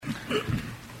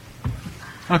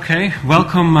Okay,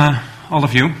 welcome all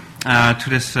of you to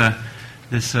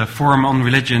this Forum on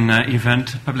Religion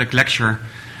event, public lecture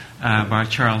by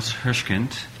Charles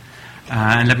Hirschkind.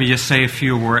 And let me just say a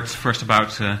few words first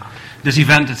about this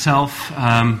event itself.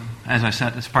 As I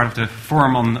said, it's part of the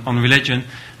Forum on Religion.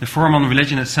 The Forum on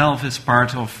Religion itself is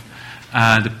part of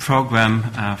the program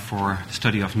for the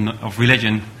study of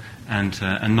religion and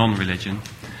non-religion.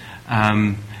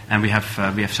 And we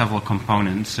have several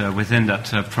components within that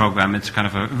program. It's kind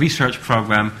of a research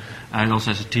program. It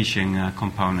also has a teaching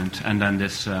component. And then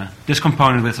this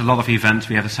component with a lot of events.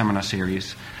 We have a seminar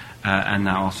series and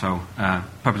now also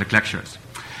public lectures.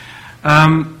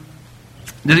 The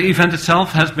event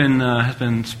itself has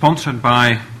been sponsored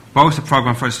by both the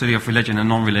Program for the Study of Religion and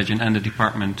Non-Religion and the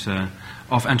Department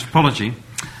of Anthropology.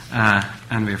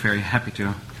 And we're very happy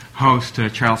to host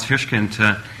Charles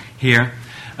Hirschkind here.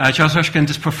 Charles Hirschkind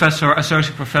is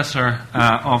associate professor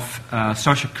of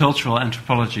sociocultural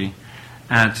anthropology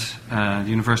at the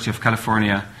University of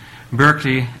California,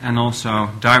 Berkeley, and also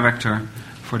director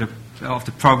of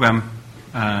the program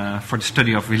for the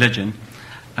study of religion.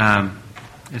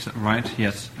 Is that right?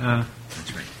 Yes.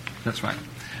 That's right. That's right.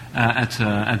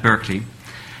 At Berkeley.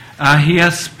 He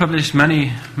has published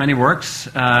many works,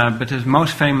 but his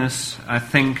most famous, I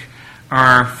think,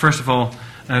 are, first of all,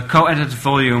 a co-edited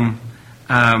volume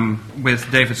with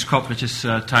David Scott, which is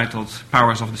titled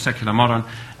Powers of the Secular Modern,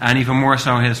 and even more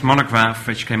so his monograph,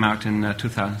 which came out in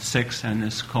 2006 and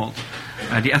is called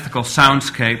The Ethical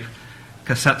Soundscape,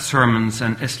 Cassette Sermons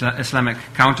and Islamic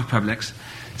Counterpublics.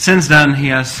 Since then, he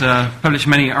has published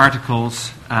many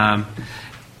articles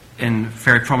in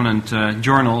very prominent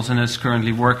journals and is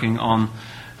currently working on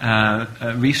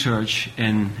research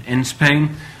in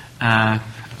Spain,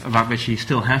 about which he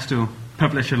still has to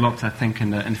publish a lot, I think,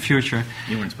 in the future.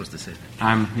 You weren't supposed to say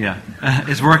that.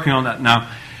 Is working on that now,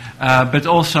 but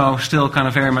also still kind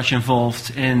of very much involved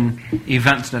in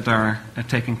events that are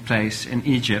taking place in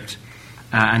Egypt,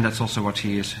 and that's also what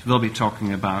he will be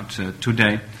talking about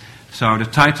today. So the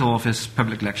title of his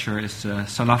public lecture is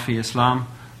Salafi Islam,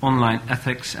 Online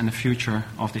Ethics and the Future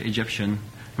of the Egyptian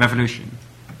Revolution.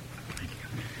 Thank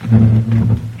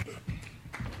you.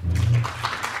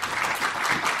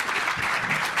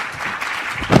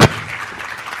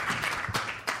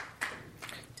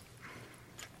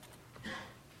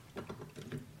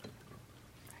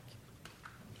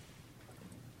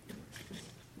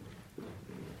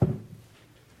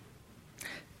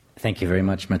 Thank you very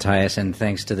much, Matthias, and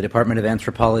thanks to the Department of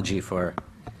Anthropology for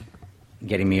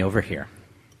getting me over here.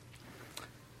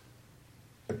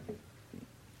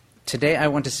 Today I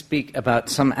want to speak about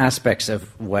some aspects of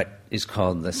what is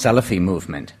called the Salafi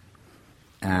movement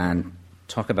and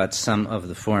talk about some of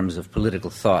the forms of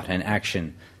political thought and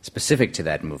action specific to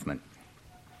that movement.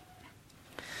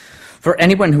 For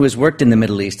anyone who has worked in the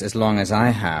Middle East as long as I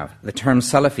have, the term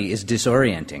Salafi is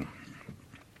disorienting.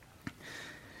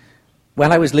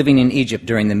 While I was living in Egypt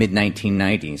during the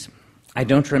mid-1990s, I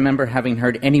don't remember having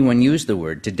heard anyone use the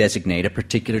word to designate a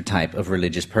particular type of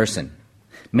religious person.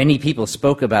 Many people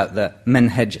spoke about the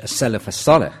Manhaj as-Salaf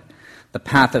as-Salih, the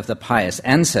path of the pious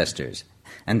ancestors,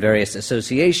 and various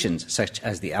associations such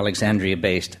as the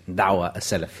Alexandria-based Dawah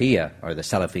as-Salafiyya, or the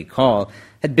Salafi call,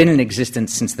 had been in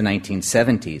existence since the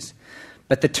 1970s.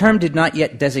 But the term did not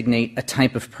yet designate a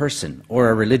type of person or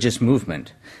a religious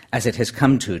movement, as it has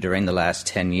come to during the last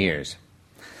 10 years.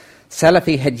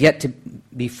 Salafi had yet to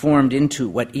be formed into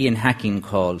what Ian Hacking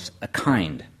calls a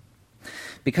kind.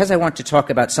 Because I want to talk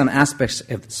about some aspects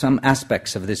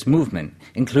of this movement,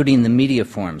 including the media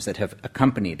forms that have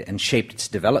accompanied and shaped its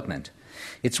development,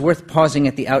 it's worth pausing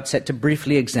at the outset to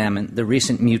briefly examine the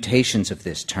recent mutations of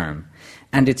this term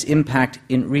and its impact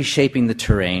in reshaping the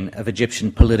terrain of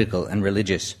Egyptian political and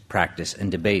religious practice and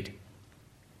debate.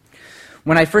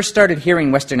 When I first started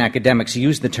hearing Western academics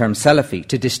use the term Salafi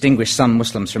to distinguish some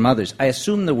Muslims from others, I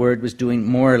assumed the word was doing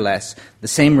more or less the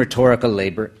same rhetorical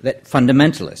labor that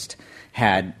fundamentalists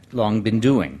had long been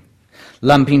doing,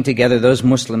 lumping together those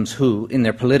Muslims who, in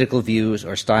their political views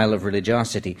or style of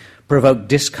religiosity, provoked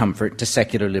discomfort to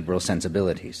secular liberal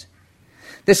sensibilities.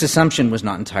 This assumption was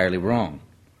not entirely wrong.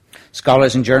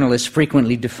 Scholars and journalists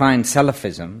frequently defined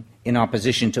Salafism in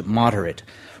opposition to moderate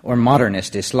or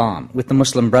modernist Islam, with the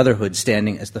Muslim Brotherhood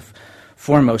standing as the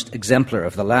foremost exemplar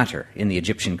of the latter in the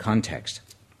Egyptian context.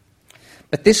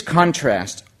 But this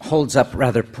contrast holds up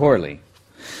rather poorly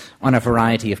on a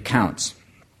variety of counts.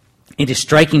 It is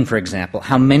striking, for example,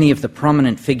 how many of the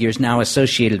prominent figures now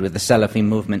associated with the Salafi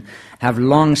movement have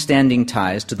long-standing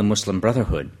ties to the Muslim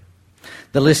Brotherhood.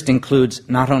 The list includes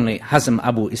not only Hazm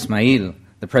Abu Ismail,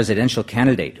 the presidential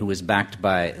candidate who was backed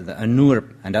by the An-Nur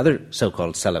and other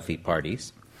so-called Salafi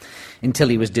parties, until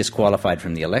he was disqualified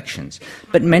from the elections,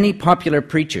 but many popular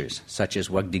preachers, such as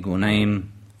Wagdi Ghunaim,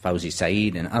 Fawzi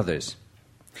Said, and others.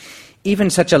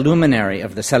 Even such a luminary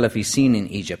of the Salafi scene in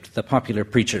Egypt, the popular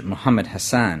preacher Muhammad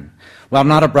Hassan, while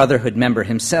not a Brotherhood member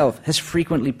himself, has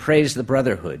frequently praised the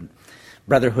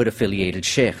Brotherhood-affiliated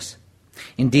sheikhs.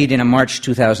 Indeed, in a March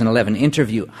 2011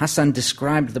 interview, Hassan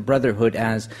described the Brotherhood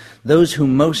as those who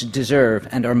most deserve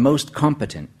and are most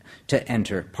competent to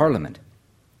enter Parliament.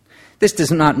 This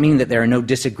does not mean that there are no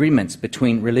disagreements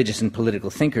between religious and political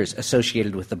thinkers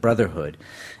associated with the Brotherhood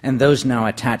and those now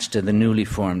attached to the newly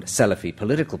formed Salafi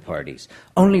political parties,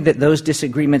 only that those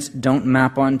disagreements don't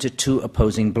map onto two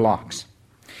opposing blocs.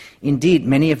 Indeed,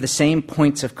 many of the same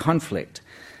points of conflict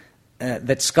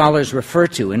that scholars refer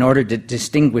to in order to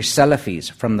distinguish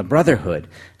Salafis from the Brotherhood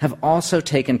have also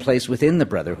taken place within the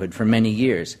Brotherhood for many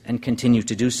years and continue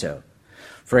to do so.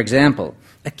 For example,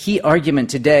 a key argument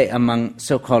today among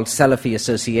so-called Salafi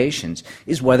associations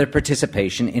is whether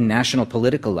participation in national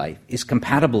political life is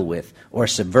compatible with or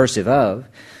subversive of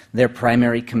their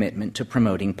primary commitment to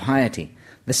promoting piety,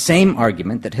 the same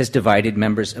argument that has divided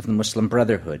members of the Muslim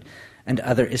Brotherhood and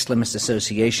other Islamist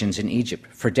associations in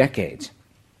Egypt for decades.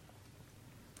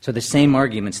 So the same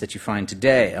arguments that you find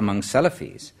today among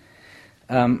Salafis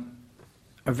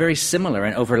are very similar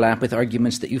and overlap with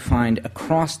arguments that you find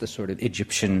across the sort of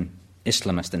Egyptian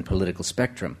Islamist and political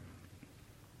spectrum.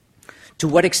 To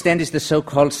what extent is the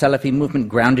so-called Salafi movement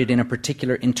grounded in a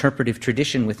particular interpretive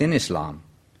tradition within Islam?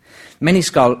 Many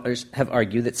scholars have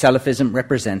argued that Salafism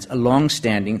represents a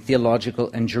long-standing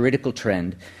theological and juridical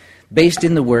trend based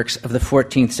in the works of the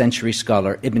 14th century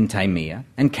scholar Ibn Taymiyyah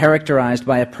and characterized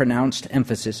by a pronounced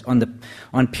emphasis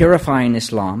on purifying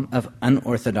Islam of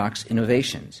unorthodox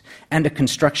innovations and a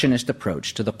constructionist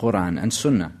approach to the Quran and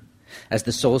Sunnah as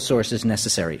the sole sources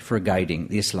necessary for guiding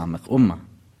the Islamic Ummah.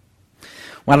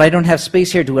 While I don't have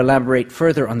space here to elaborate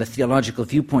further on the theological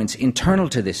viewpoints internal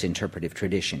to this interpretive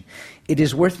tradition, it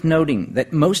is worth noting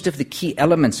that most of the key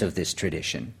elements of this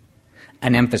tradition,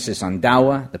 an emphasis on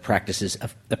dawah,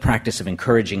 the practice of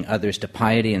encouraging others to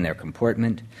piety in their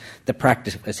comportment, the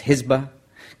practice of hizbah,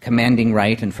 commanding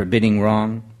right and forbidding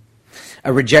wrong,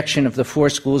 a rejection of the four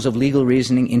schools of legal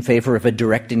reasoning in favor of a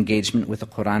direct engagement with the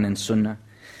Quran and Sunnah.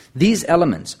 These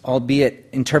elements, albeit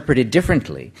interpreted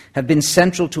differently, have been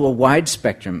central to a wide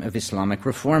spectrum of Islamic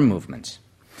reform movements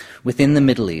within the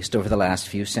Middle East over the last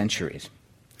few centuries.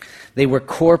 They were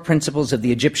core principles of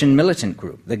the Egyptian militant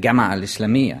group, the Jama'a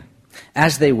al-Islamiyya,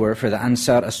 as they were for the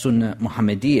Ansar as-Sunnah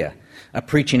Muhammadiyya, a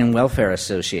preaching and welfare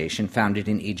association founded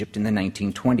in Egypt in the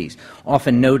 1920s,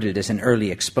 often noted as an early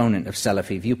exponent of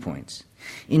Salafi viewpoints.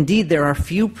 Indeed, there are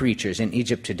few preachers in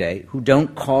Egypt today who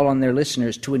don't call on their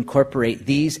listeners to incorporate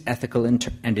these ethical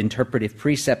and interpretive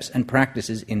precepts and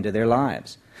practices into their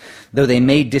lives, though they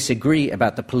may disagree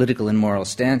about the political and moral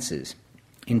stances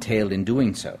entailed in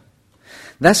doing so.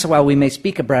 Thus, while we may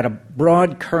speak about a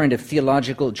broad current of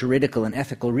theological, juridical, and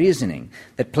ethical reasoning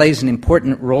that plays an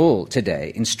important role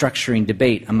today in structuring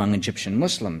debate among Egyptian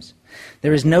Muslims,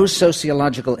 there is no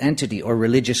sociological entity or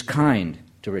religious kind,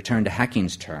 to return to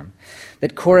Hakin's term,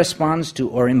 that corresponds to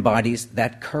or embodies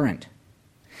that current.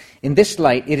 In this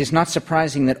light, it is not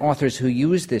surprising that authors who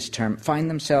use this term find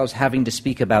themselves having to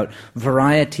speak about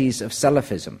varieties of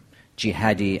Salafism,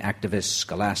 jihadi, activist,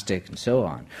 scholastic, and so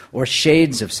on, or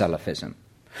shades of Salafism,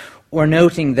 or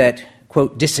noting that,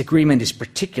 quote, disagreement is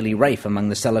particularly rife among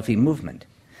the Salafi movement,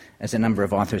 as a number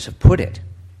of authors have put it.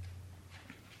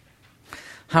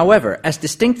 However, as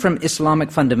distinct from Islamic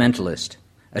fundamentalist,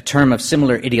 a term of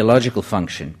similar ideological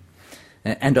function,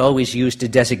 and always used to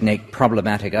designate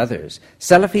problematic others,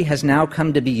 Salafi has now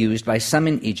come to be used by some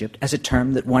in Egypt as a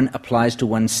term that one applies to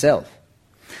oneself,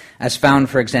 as found,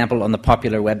 for example, on the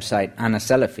popular website Ana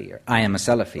Salafi, or I am a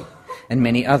Salafi, and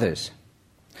many others.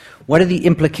 What are the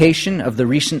implications of the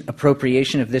recent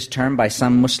appropriation of this term by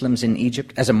some Muslims in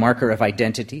Egypt as a marker of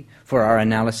identity for our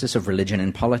analysis of religion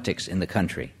and politics in the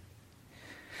country?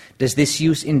 Does this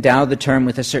use endow the term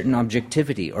with a certain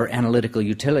objectivity or analytical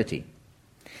utility?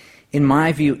 In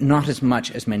my view, not as much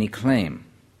as many claim.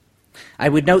 I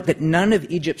would note that none of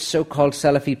Egypt's so-called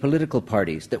Salafi political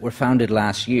parties that were founded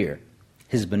last year,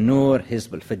 Hizb al-Nur,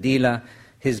 Hizb al-Fadila,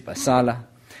 Hizb al-Salah,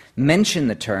 mention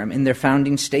the term in their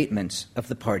founding statements of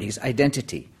the party's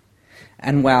identity.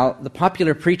 And while the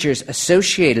popular preachers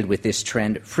associated with this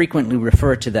trend frequently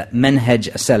refer to the Manhaj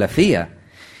as-Salafiyya,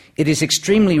 it is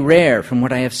extremely rare, from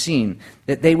what I have seen,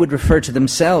 that they would refer to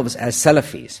themselves as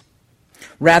Salafis.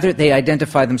 Rather, they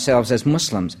identify themselves as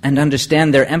Muslims and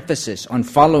understand their emphasis on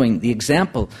following the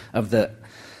example of the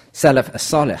Salaf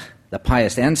as-Salih, the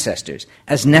pious ancestors,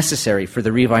 as necessary for the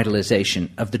revitalization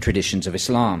of the traditions of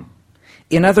Islam.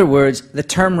 In other words, the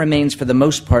term remains for the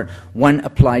most part one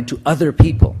applied to other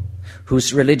people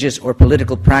whose religious or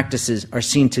political practices are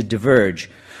seen to diverge,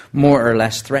 more or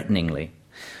less threateningly,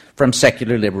 from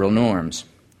secular liberal norms,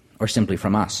 or simply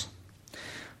from us.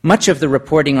 Much of the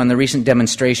reporting on the recent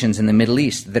demonstrations in the Middle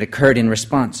East that occurred in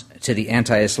response to the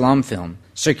anti-Islam film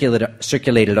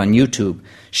circulated on YouTube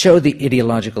show the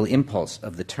ideological impulse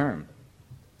of the term.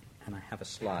 And I have a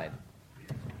slide.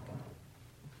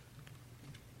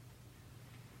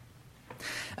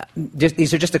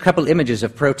 These are just a couple images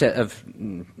of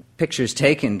pictures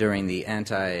taken during the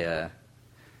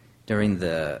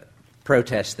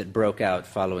protests that broke out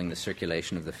following the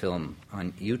circulation of the film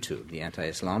on YouTube, the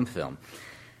anti-Islam film,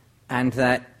 and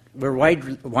that were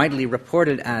widely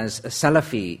reported as a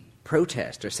Salafi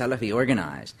protest or Salafi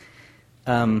organized.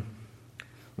 One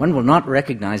will not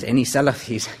recognize any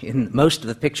Salafis in most of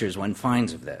the pictures one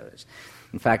finds of those.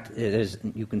 In fact,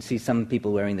 you can see some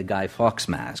people wearing the Guy Fawkes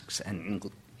masks,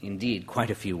 and indeed quite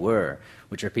a few were,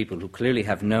 which are people who clearly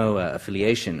have no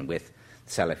affiliation with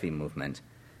the Salafi movement.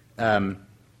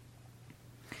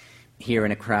 Here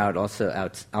in a crowd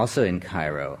also in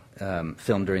Cairo,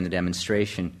 filmed during the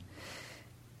demonstration,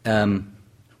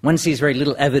 one sees very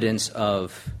little evidence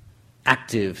of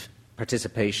active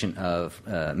participation of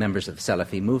members of the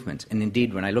Salafi movement. And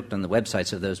indeed, when I looked on the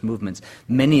websites of those movements,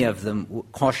 many of them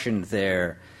cautioned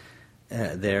their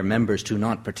members to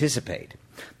not participate.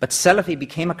 But Salafi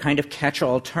became a kind of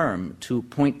catch-all term to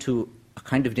point to a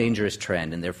kind of dangerous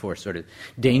trend and therefore sort of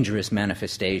dangerous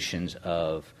manifestations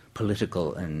of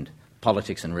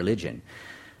politics and religion,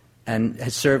 and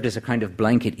has served as a kind of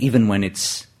blanket even when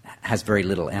it has very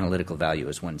little analytical value,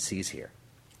 as one sees here.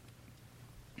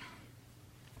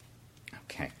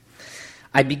 Okay.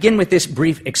 I begin with this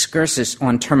brief excursus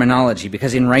on terminology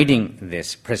because in writing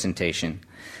this presentation,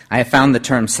 I have found the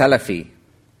term Salafi,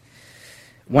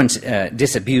 once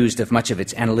disabused of much of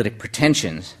its analytic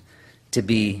pretensions, to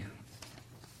be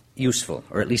useful,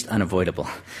 or at least unavoidable,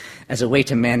 as a way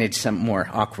to manage some more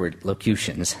awkward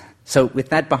locutions. So with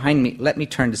that behind me, let me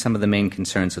turn to some of the main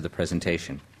concerns of the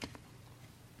presentation.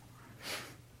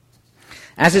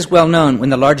 As is well known, when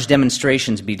the large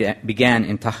demonstrations began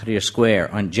in Tahrir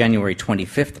Square on January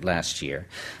 25th last year,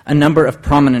 a number of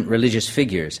prominent religious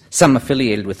figures, some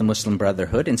affiliated with the Muslim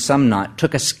Brotherhood and some not,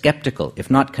 took a skeptical,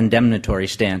 if not condemnatory,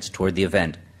 stance toward the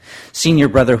event. Senior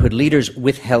Brotherhood leaders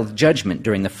withheld judgment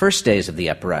during the first days of the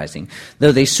uprising,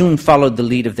 though they soon followed the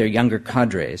lead of their younger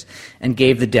cadres and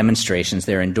gave the demonstrations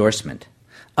their endorsement.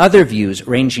 Other views,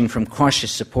 ranging from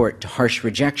cautious support to harsh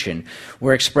rejection,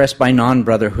 were expressed by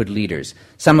non-Brotherhood leaders,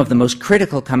 some of the most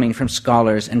critical coming from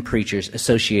scholars and preachers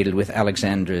associated with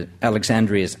Alexandria's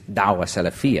Dawah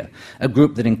Salafiyya, a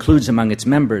group that includes among its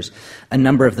members a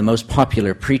number of the most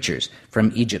popular preachers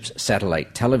from Egypt's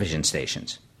satellite television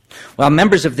stations. While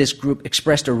members of this group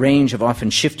expressed a range of often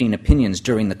shifting opinions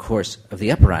during the course of the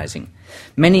uprising,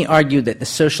 many argued that the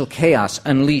social chaos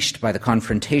unleashed by the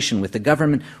confrontation with the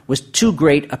government was too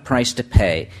great a price to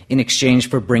pay in exchange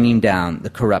for bringing down the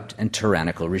corrupt and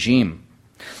tyrannical regime.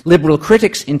 Liberal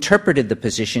critics interpreted the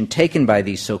position taken by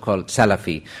these so-called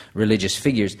Salafi religious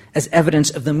figures as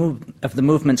evidence of the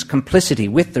movement's complicity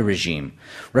with the regime,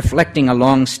 reflecting a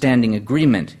long-standing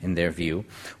agreement, in their view,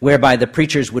 whereby the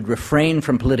preachers would refrain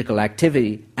from political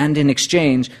activity and, in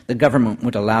exchange, the government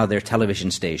would allow their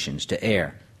television stations to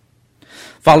air.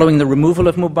 Following the removal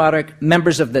of Mubarak,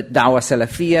 members of the Dawah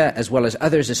Salafiyya, as well as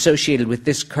others associated with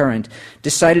this current,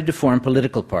 decided to form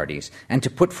political parties and to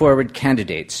put forward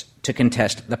candidates to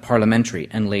contest the parliamentary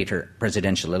and later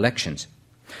presidential elections.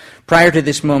 Prior to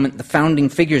this moment, the founding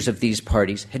figures of these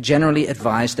parties had generally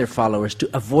advised their followers to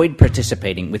avoid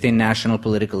participating within national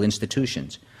political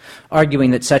institutions,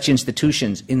 arguing that such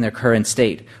institutions in their current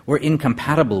state were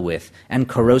incompatible with and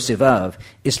corrosive of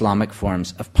Islamic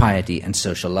forms of piety and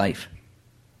social life.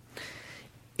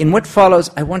 In what follows,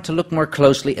 I want to look more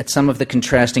closely at some of the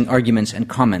contrasting arguments and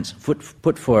comments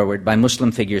put forward by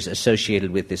Muslim figures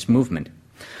associated with this movement,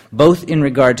 both in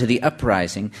regard to the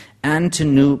uprising and to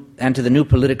the new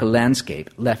political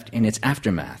landscape left in its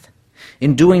aftermath.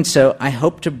 In doing so, I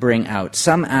hope to bring out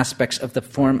some aspects of the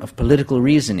form of political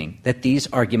reasoning that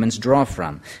these arguments draw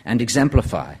from and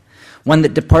exemplify, one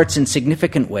that departs in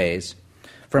significant ways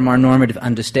from our normative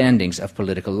understandings of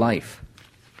political life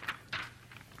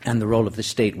and the role of the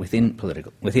state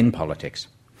within politics.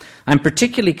 I'm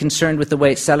particularly concerned with the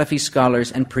way Salafi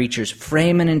scholars and preachers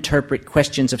frame and interpret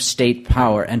questions of state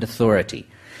power and authority,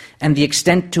 and the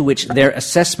extent to which their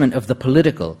assessment of the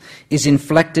political is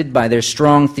inflected by their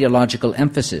strong theological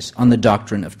emphasis on the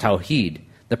doctrine of Tawheed,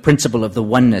 the principle of the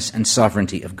oneness and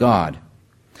sovereignty of God.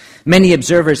 Many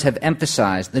observers have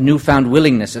emphasized the newfound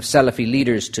willingness of Salafi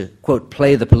leaders to, quote,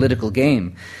 play the political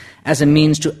game as a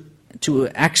means to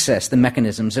access the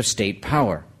mechanisms of state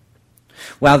power.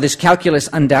 While this calculus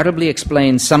undoubtedly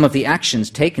explains some of the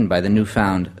actions taken by the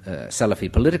newfound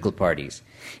Salafi political parties,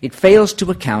 it fails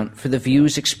to account for the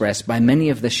views expressed by many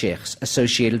of the sheikhs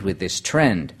associated with this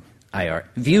trend.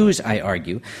 Views, I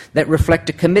argue, that reflect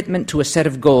a commitment to a set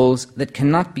of goals that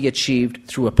cannot be achieved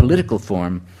through a political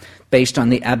form based on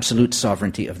the absolute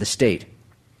sovereignty of the state.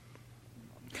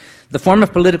 The form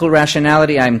of political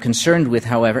rationality I am concerned with,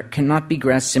 however, cannot be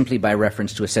grasped simply by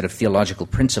reference to a set of theological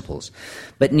principles,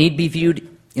 but need be viewed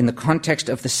in the context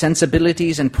of the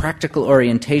sensibilities and practical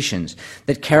orientations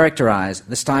that characterize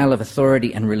the style of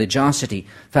authority and religiosity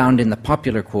found in the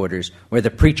popular quarters where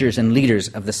the preachers and leaders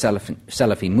of the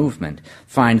Salafi movement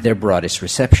find their broadest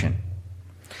reception.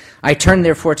 I turn,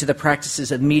 therefore, to the practices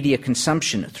of media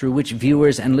consumption through which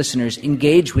viewers and listeners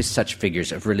engage with such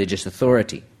figures of religious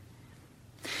authority.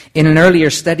 In an earlier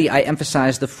study, I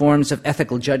emphasized the forms of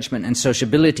ethical judgment and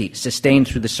sociability sustained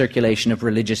through the circulation of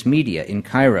religious media in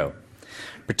Cairo,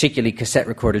 particularly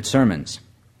cassette-recorded sermons.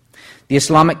 The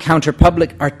Islamic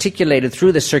counterpublic, articulated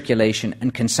through the circulation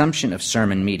and consumption of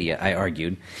sermon media, I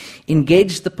argued,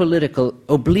 engaged the political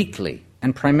obliquely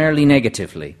and primarily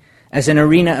negatively, as an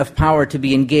arena of power to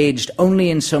be engaged only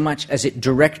in so much as it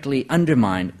directly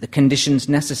undermined the conditions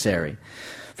necessary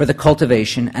for the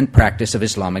cultivation and practice of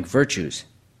Islamic virtues.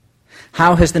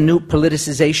 How has the new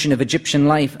politicization of Egyptian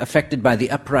life, affected by the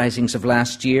uprisings of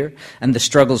last year and the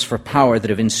struggles for power that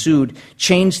have ensued,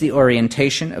 changed the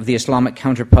orientation of the Islamic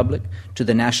counterpublic to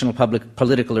the national public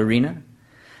political arena?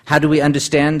 How do we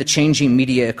understand the changing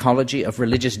media ecology of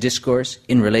religious discourse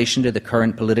in relation to the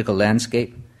current political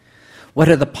landscape? What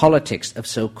are the politics of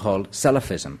so-called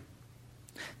Salafism?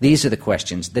 These are the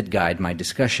questions that guide my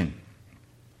discussion.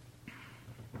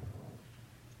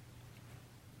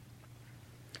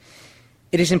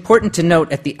 It is important to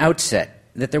note at the outset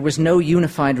that there was no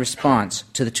unified response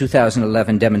to the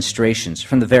 2011 demonstrations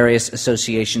from the various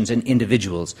associations and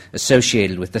individuals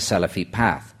associated with the Salafi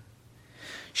path.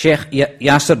 Sheikh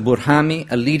Yasser Burhami,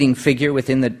 a leading figure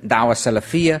within the Dawah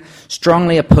Salafiyya,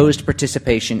 strongly opposed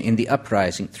participation in the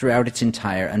uprising throughout its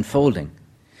entire unfolding.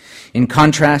 In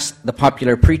contrast, the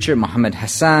popular preacher Muhammad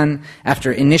Hassan,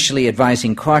 after initially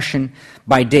advising caution,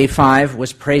 by day 5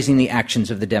 was praising the actions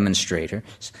of the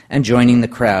demonstrators and joining the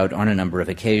crowd on a number of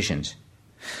occasions.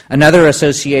 Another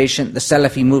association, the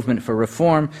Salafi Movement for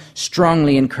Reform,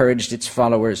 strongly encouraged its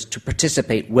followers to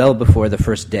participate well before the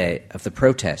first day of the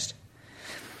protest.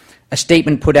 A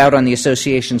statement put out on the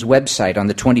association's website on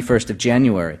the 21st of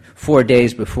January, 4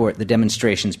 days before the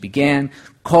demonstrations began,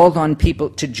 called on people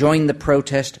to join the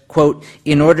protest, quote,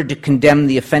 in order to condemn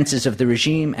the offenses of the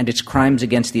regime and its crimes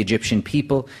against the Egyptian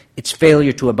people, its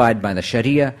failure to abide by the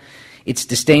Sharia, its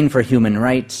disdain for human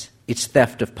rights, its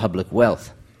theft of public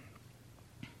wealth.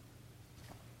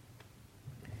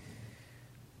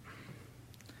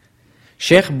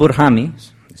 Sheikh Burhami,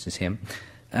 this is him,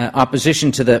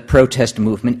 opposition to the protest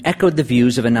movement echoed the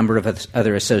views of a number of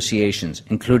other associations,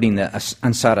 including the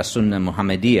Ansar Sunnah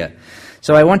Muhammadiyya.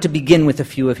 So I want to begin with a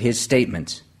few of his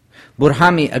statements.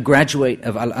 Burhami, a graduate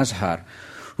of Al-Azhar,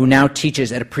 who now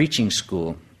teaches at a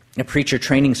preacher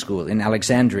training school in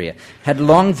Alexandria, had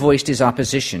long voiced his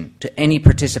opposition to any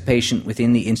participation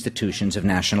within the institutions of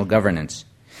national governance.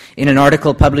 In an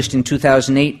article published in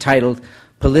 2008 titled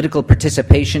Political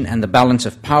Participation and the Balance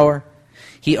of Power,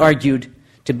 he argued,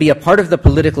 to be a part of the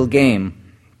political game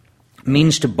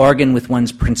means to bargain with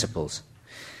one's principles.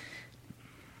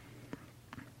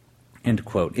 End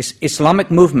quote. Islamic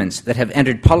movements that have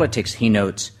entered politics, he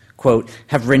notes, quote,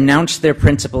 have renounced their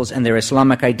principles and their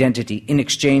Islamic identity in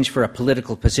exchange for a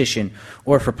political position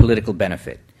or for political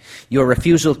benefit. Your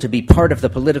refusal to be part of the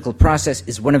political process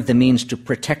is one of the means to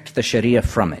protect the Sharia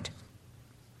from it.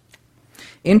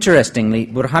 Interestingly,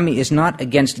 Burhami is not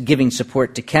against giving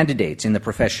support to candidates in the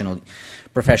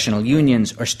professional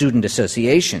unions or student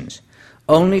associations,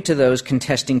 only to those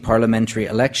contesting parliamentary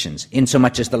elections,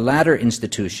 insomuch as the latter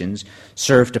institutions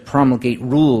serve to promulgate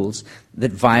rules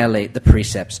that violate the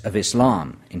precepts of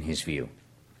Islam, in his view.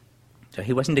 So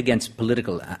he wasn't against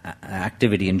political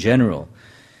activity in general,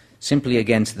 simply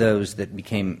against those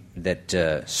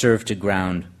that served to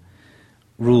ground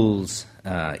rules,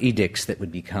 edicts that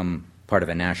would become part of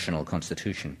a national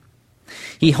constitution.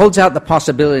 He holds out the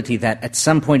possibility that at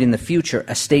some point in the future,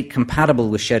 a state compatible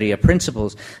with Sharia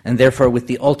principles and therefore with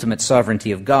the ultimate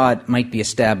sovereignty of God might be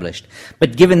established.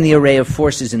 But given the array of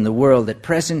forces in the world at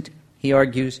present, he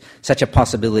argues, such a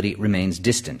possibility remains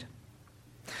distant.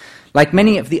 Like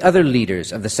many of the other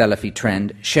leaders of the Salafi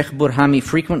trend, Sheikh Burhami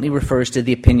frequently refers to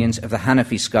the opinions of the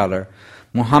Hanafi scholar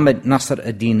Muhammad Nasr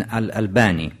ad-Din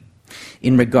al-Albani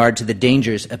in regard to the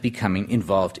dangers of becoming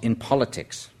involved in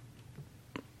politics.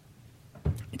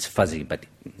 It's fuzzy, but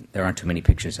there aren't too many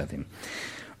pictures of him.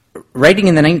 Writing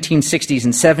in the 1960s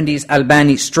and 70s,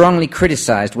 Albani strongly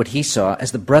criticized what he saw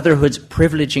as the Brotherhood's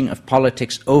privileging of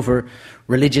politics over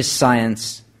religious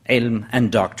science, ilm,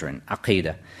 and doctrine,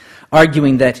 aqidah,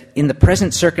 arguing that in the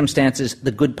present circumstances,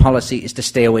 the good policy is to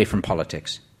stay away from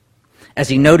politics. As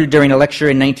he noted during a lecture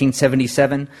in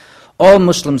 1977, all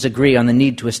Muslims agree on the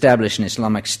need to establish an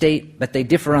Islamic state, but they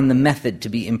differ on the method to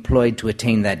be employed to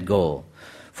attain that goal.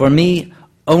 For me,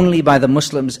 only by the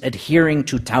Muslims adhering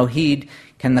to Tawheed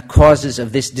can the causes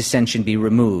of this dissension be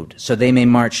removed, so they may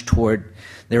march toward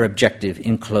their objective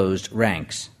in closed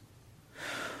ranks.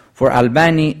 For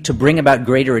Albani, to bring about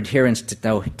greater adherence to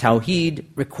Tawheed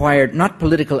required not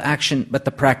political action, but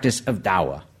the practice of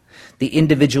da'wah, the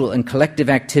individual and collective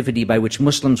activity by which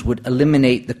Muslims would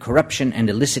eliminate the corruption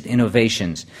and illicit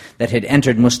innovations that had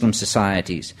entered Muslim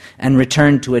societies and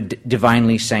return to a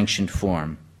divinely sanctioned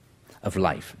form of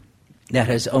life. That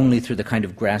is only through the kind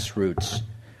of grassroots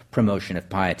promotion of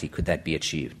piety could that be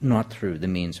achieved, not through the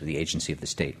means of the agency of the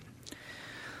state.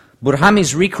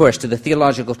 Burhami's recourse to the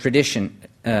theological tradition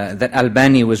that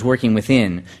Albani was working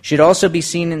within should also be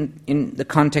seen in the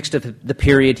context of the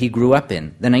period he grew up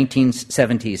in, the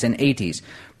 1970s and 80s,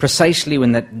 precisely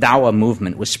when the Dawah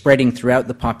movement was spreading throughout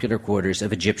the popular quarters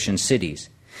of Egyptian cities.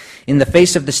 In the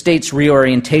face of the state's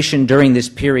reorientation during this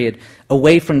period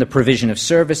away from the provision of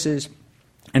services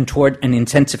and toward an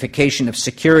intensification of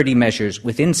security measures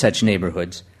within such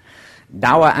neighborhoods,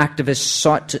 Dawah activists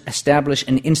sought to establish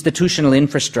an institutional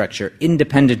infrastructure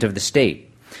independent of the state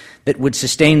that would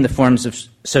sustain the forms of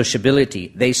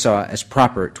sociability they saw as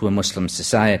proper to a Muslim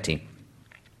society.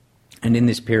 And in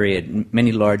this period,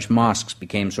 many large mosques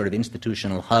became sort of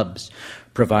institutional hubs,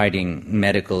 providing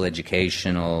medical,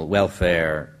 educational,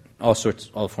 welfare, all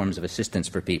forms of assistance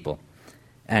for people,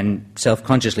 and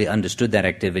self-consciously understood that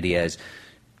activity as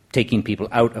taking people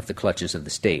out of the clutches of the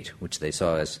state, which they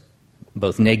saw as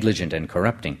both negligent and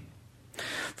corrupting.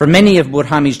 For many of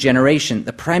Burhami's generation,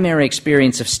 the primary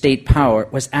experience of state power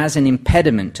was as an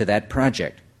impediment to that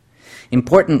project.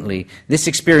 Importantly, this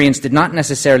experience did not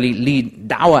necessarily lead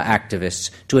Dawah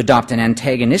activists to adopt an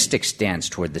antagonistic stance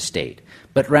toward the state,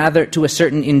 but rather to a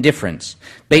certain indifference,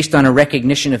 based on a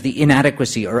recognition of the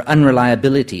inadequacy or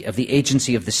unreliability of the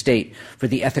agency of the state for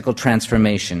the ethical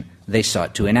transformation they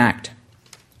sought to enact.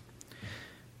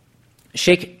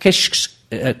 Sheikh Kishk's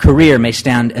career may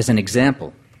stand as an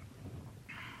example.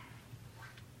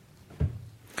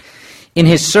 In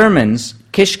his sermons,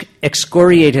 Kishk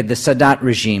excoriated the Sadat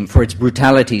regime for its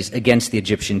brutalities against the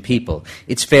Egyptian people,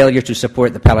 its failure to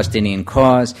support the Palestinian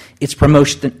cause, its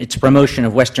promotion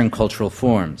of Western cultural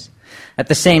forms. At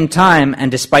the same time,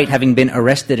 and despite having been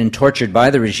arrested and tortured by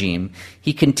the regime,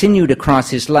 he continued across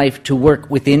his life to work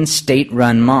within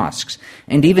state-run mosques,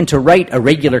 and even to write a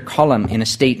regular column in a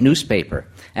state newspaper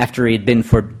after he had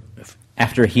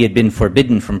been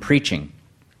forbidden from preaching.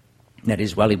 That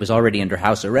is, while he was already under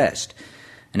house arrest,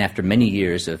 and after many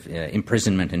years of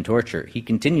imprisonment and torture, he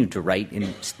continued to write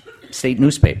in state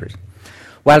newspapers.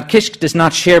 While Kishk does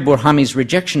not share Burhami's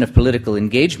rejection of political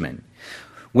engagement,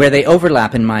 where they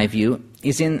overlap, in my view,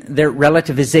 is in their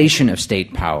relativization of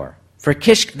state power. For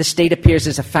Kishk, the state appears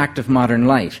as a fact of modern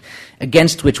life,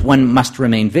 against which one must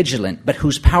remain vigilant, but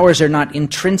whose powers are not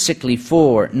intrinsically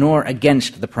for nor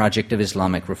against the project of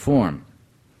Islamic reform,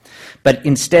 but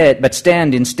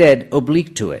stand instead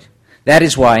oblique to it. That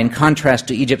is why, in contrast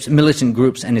to Egypt's militant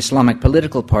groups and Islamic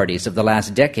political parties of the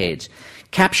last decades,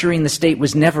 capturing the state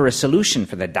was never a solution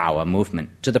for the Dawah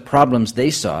movement to the problems they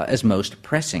saw as most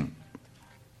pressing.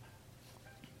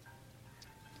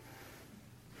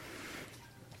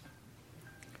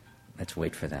 Let's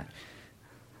wait for that.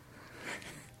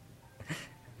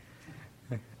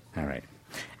 All right.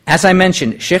 As I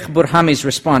mentioned, Sheikh Burhami's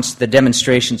response to the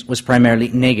demonstrations was primarily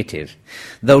negative,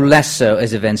 though less so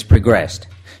as events progressed.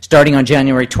 Starting on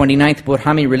January 29th,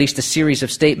 Burhami released a series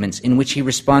of statements in which he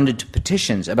responded to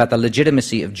petitions about the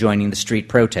legitimacy of joining the street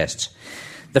protests.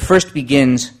 The first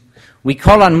begins, "We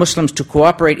call on Muslims to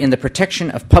cooperate in the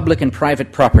protection of public and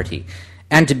private property,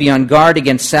 and to be on guard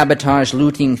against sabotage,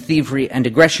 looting, thievery, and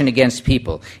aggression against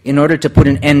people in order to put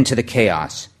an end to the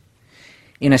chaos."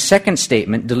 In a second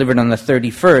statement delivered on the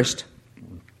 31st,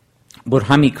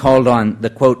 Burhami called on the,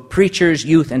 quote, preachers,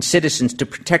 youth, and citizens to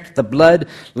protect the blood,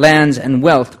 lands, and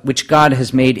wealth which God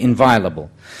has made inviolable,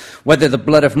 whether the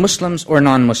blood of Muslims or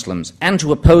non-Muslims, and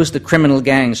to oppose the criminal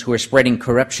gangs who are spreading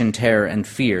corruption, terror, and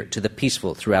fear to the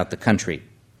peaceful throughout the country.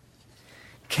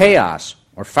 Chaos,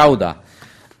 or fawda,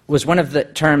 was one of the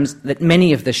terms that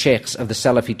many of the sheikhs of the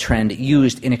Salafi trend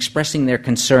used in expressing their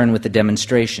concern with the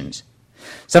demonstrations.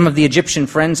 Some of the Egyptian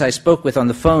friends I spoke with on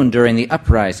the phone during the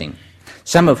uprising,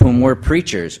 some of whom were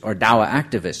preachers or dawah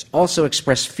activists, also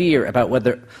expressed fear about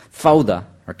whether fawda,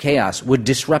 or chaos, would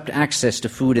disrupt access to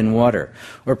food and water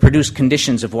or produce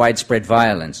conditions of widespread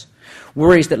violence,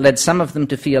 worries that led some of them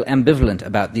to feel ambivalent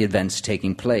about the events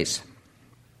taking place.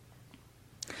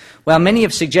 While many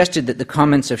have suggested that the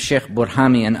comments of Sheikh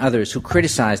Burhami and others who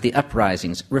criticized the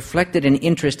uprisings reflected an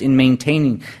interest in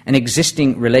maintaining an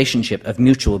existing relationship of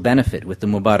mutual benefit with the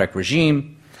Mubarak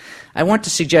regime, I want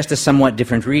to suggest a somewhat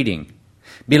different reading.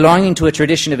 Belonging to a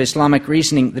tradition of Islamic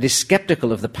reasoning that is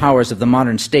skeptical of the powers of the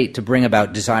modern state to bring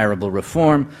about desirable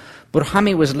reform,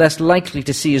 Burhami was less likely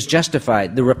to see as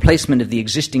justified the replacement of the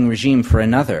existing regime for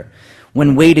another,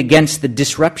 when weighed against the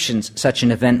disruptions such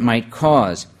an event might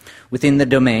cause within the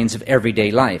domains of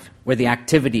everyday life, where the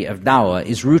activity of dawah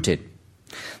is rooted.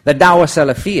 The Dawah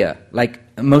Salafiyah,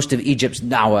 like most of Egypt's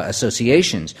dawah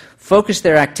associations, focus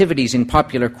their activities in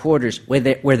popular quarters where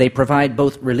they provide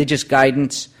both religious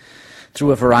guidance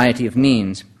through a variety of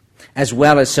means, as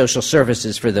well as social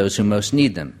services for those who most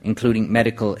need them, including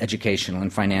medical, educational,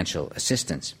 and financial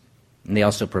assistance. And they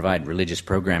also provide religious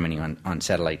programming on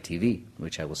satellite TV,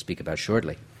 which I will speak about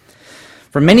shortly.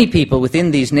 For many people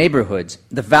within these neighborhoods,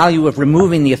 the value of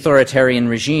removing the authoritarian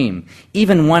regime,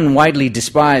 even one widely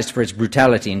despised for its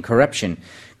brutality and corruption,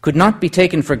 could not be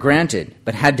taken for granted,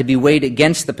 but had to be weighed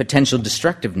against the potential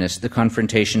destructiveness the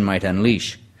confrontation might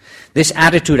unleash. This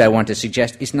attitude, I want to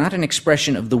suggest, is not an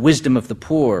expression of the wisdom of the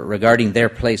poor regarding their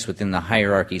place within the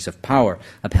hierarchies of power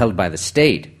upheld by the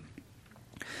state,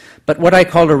 but what I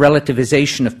call a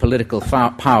relativization of political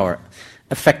power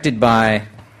affected by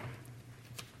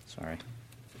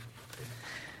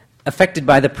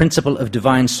the principle of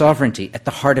divine sovereignty at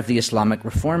the heart of the Islamic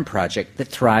reform project that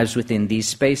thrives within these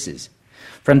spaces.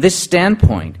 From this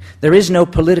standpoint, there is no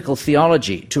political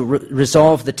theology to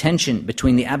resolve the tension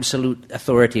between the absolute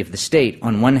authority of the state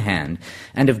on one hand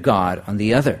and of God on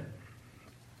the other.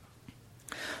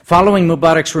 Following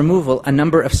Mubarak's removal, a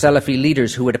number of Salafi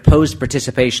leaders who had opposed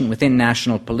participation within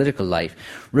national political life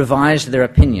revised their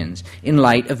opinions in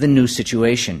light of the new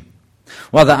situation.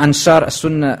 While the Ansar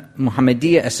as-Sunnah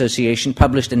Muhammadiyya Association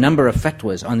published a number of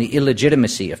fatwas on the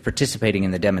illegitimacy of participating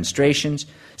in the demonstrations,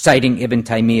 citing Ibn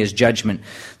Taymiyyah's judgment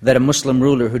that a Muslim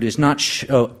ruler who does not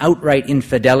show outright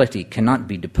infidelity cannot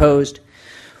be deposed,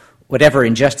 whatever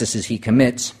injustices he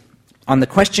commits, on the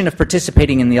question of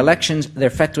participating in the elections, their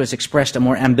fatwas expressed a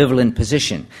more ambivalent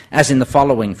position, as in the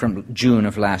following from June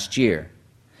of last year.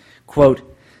 Quote,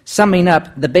 summing up,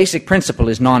 the basic principle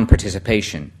is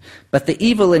non-participation, but the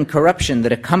evil and corruption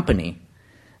that accompany,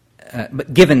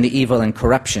 given the evil and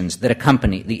corruptions that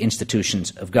accompany the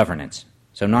institutions of governance.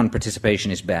 So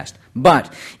non-participation is best.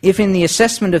 But if in the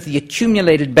assessment of the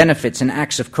accumulated benefits and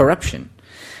acts of corruption,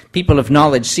 people of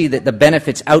knowledge see that the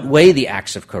benefits outweigh the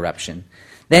acts of corruption,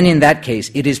 then in that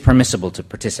case it is permissible to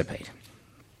participate.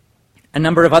 A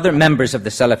number of other members of the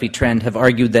Salafi trend have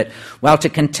argued that while to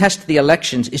contest the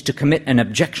elections is to commit an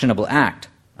objectionable act,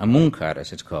 a munkar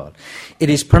as it's called, it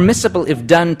is permissible if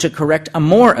done to correct a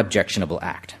more objectionable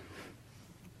act.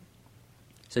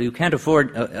 So you can't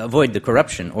avoid the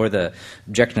corruption or the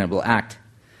objectionable act,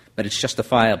 but it's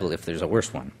justifiable if there's a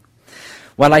worse one.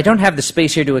 While I don't have the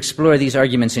space here to explore these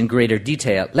arguments in greater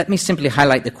detail, let me simply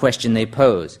highlight the question they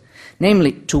pose.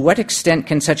 Namely, to what extent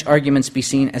can such arguments be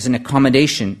seen as an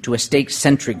accommodation to a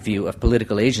state-centric view of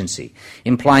political agency,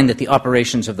 implying that the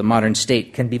operations of the modern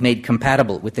state can be made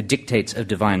compatible with the dictates of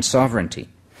divine sovereignty?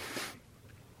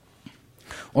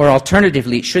 Or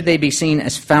alternatively, should they be seen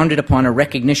as founded upon a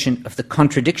recognition of the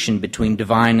contradiction between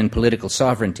divine and political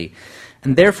sovereignty,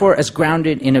 and therefore as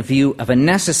grounded in a view of a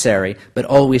necessary, but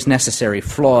always necessary,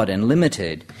 flawed and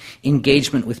limited,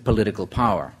 engagement with political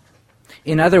power?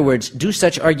 In other words, do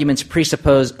such arguments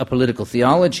presuppose a political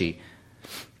theology,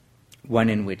 one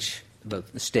in which the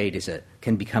state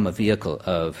can become a vehicle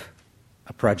of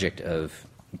a project of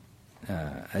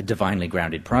a divinely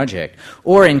grounded project,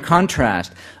 or in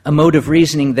contrast, a mode of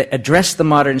reasoning that addressed the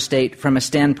modern state from a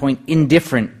standpoint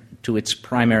indifferent to its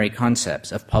primary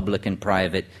concepts of public and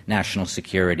private, national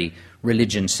security,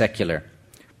 religion, secular,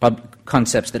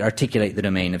 concepts that articulate the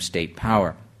domain of state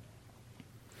power?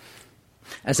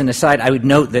 As an aside, I would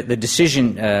note that the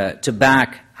decision to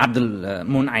back Abdul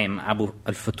Mun'im Abu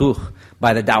al-Futuh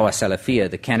by the Dawah Salafiyya,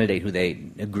 the candidate who they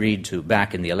agreed to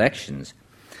back in the elections,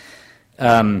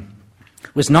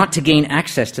 was not to gain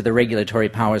access to the regulatory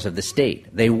powers of the state,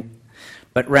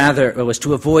 but rather was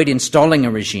to avoid installing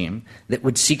a regime that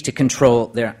would seek to control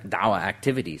their da'wah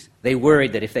activities. They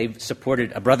worried that if they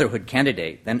supported a Brotherhood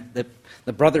candidate, then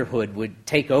the Brotherhood would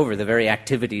take over the very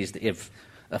activities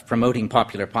of promoting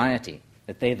popular piety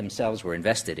that they themselves were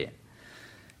invested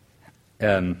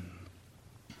in.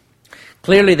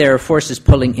 Clearly there are forces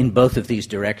pulling in both of these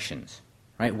directions.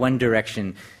 Right? One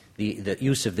direction, the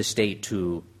use of the state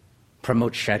to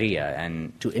promote Sharia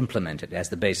and to implement it as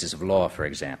the basis of law, for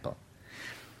example.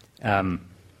 And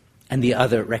the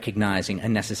other recognizing a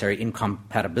necessary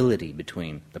incompatibility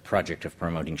between the project of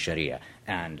promoting Sharia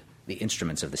and the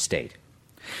instruments of the state.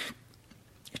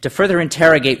 To further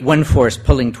interrogate one force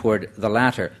pulling toward the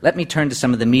latter, let me turn to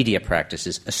some of the media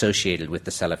practices associated with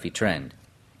the Salafi trend.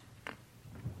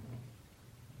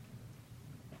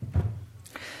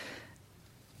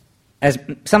 As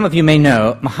some of you may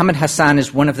know, Muhammad Hassan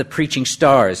is one of the preaching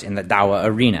stars in the da'wah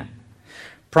arena.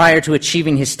 Prior to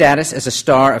achieving his status as a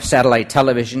star of satellite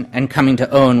television and coming to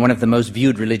own one of the most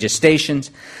viewed religious stations,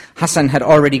 Hassan had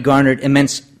already garnered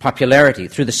immense popularity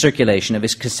through the circulation of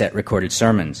his cassette-recorded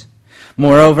sermons.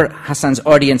 Moreover, Hassan's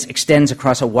audience extends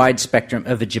across a wide spectrum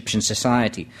of Egyptian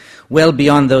society, well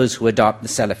beyond those who adopt the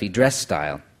Salafi dress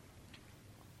style.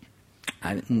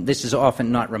 This is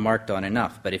often not remarked on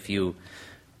enough, but if you,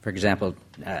 for example,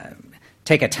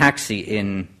 take a taxi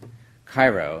in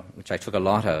Cairo, which I took a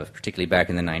lot of, particularly back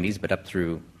in the 90s, but up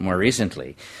through more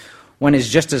recently, one is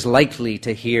just as likely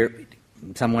to hear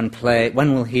one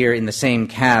will hear in the same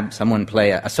cab someone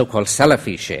play a so-called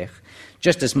Salafi sheikh,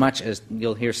 just as much as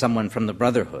you'll hear someone from the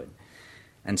Brotherhood.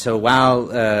 And so while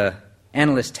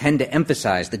analysts tend to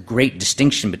emphasize the great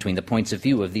distinction between the points of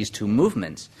view of these two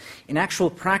movements, in actual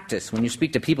practice, when you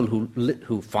speak to people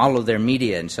who follow their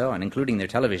media and so on, including their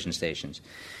television stations,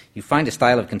 you find a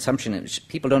style of consumption in which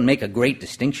people don't make a great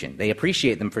distinction. They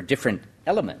appreciate them for different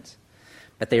elements,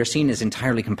 but they are seen as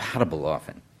entirely compatible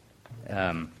often.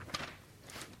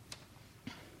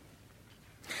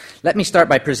 Let me start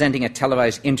by presenting a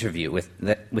televised interview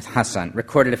with Hassan,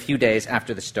 recorded a few days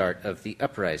after the start of the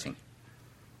uprising.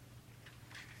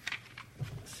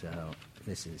 So,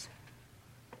 this is...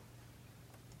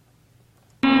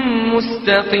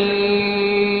 about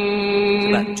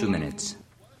 2 minutes.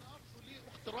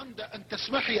 أن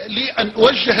تسمحي لي أن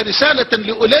أوجه رسالة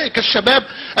لأولئك الشباب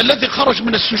الذي خرج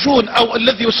من السجون أو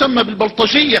الذي يسمى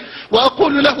بالبلطجية،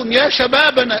 وأقول لهم يا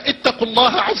شبابنا اتقوا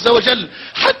الله عز وجل،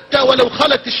 حتى ولو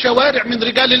خلت الشوارع من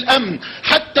رجال الأمن،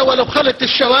 حتى ولو خلت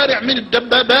الشوارع من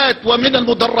الدبابات ومن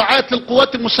المدرعات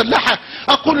للقوات المسلحة،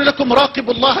 أقول لكم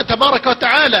راقبوا الله تبارك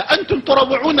وتعالى. أنتم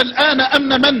تروعون الآن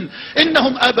أمن من؟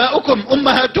 إنهم آباؤكم،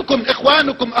 أمهاتكم،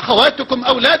 إخوانكم، أخواتكم،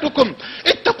 أولادكم.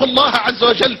 اتقوا الله عز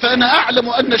وجل. فأنا أعلم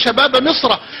أن شباب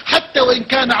مصر حتى وإن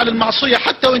كان على المعصية،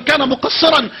 حتى وإن كان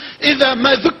مقصرا، إذا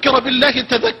ما ذكر بالله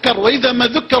تذكر، وإذا ما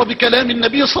ذكر بكلام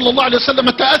النبي صلى الله عليه وسلم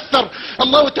تأثر.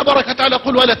 الله تبارك وتعالى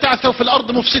يقول ولا تعثوا في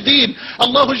الأرض مفسدين.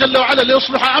 الله جل وعلا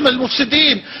ليصلح عمل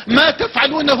المفسدين. ما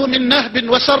تفعلونه من نهب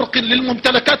وسرق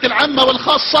للممتلكات العامة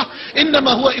والخاصة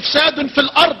إنما هو إفساد في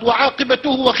الأرض وعاقبته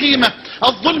وخيمة.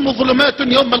 الظلم ظلمات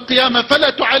يوم القيامة، فلا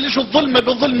تعالج الظلم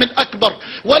بظلم أكبر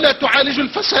ولا تعالج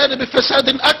الفساد بفساد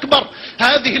أكبر.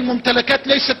 هذه الممتلكات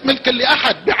ليست ملكا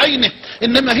لأحد بعينه،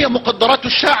 إنما هي مقدرات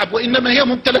الشعب، وإنما هي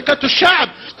ممتلكات الشعب.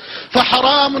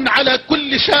 فحرام على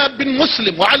كل شاب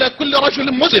مسلم وعلى كل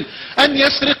رجل مسلم أن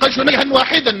يسرق جنيها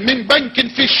واحدا من بنك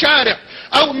في الشارع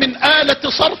أو من آلة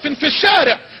صرف في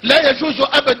الشارع. لا يجوز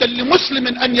أبدا لمسلم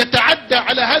أن يتعدى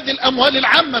على هذه الأموال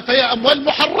العامة، فهي أموال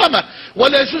محرمة،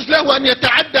 ولا يجوز له أن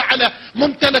يتعدى على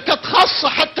ممتلكات خاصة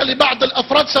حتى لبعض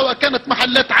الأفراد، سواء كانت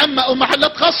محلات عامة أو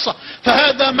محلات خاصة.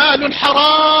 فهذا مال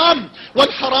حرام،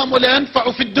 والحرام لا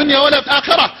ينفع في الدنيا ولا في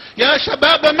الآخرة. يا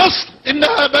شباب مصر،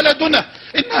 إنها بلدنا،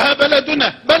 إنها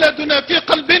بلدنا، بلدنا في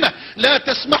قلبنا. لا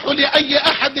تسمح لأي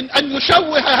أحد أن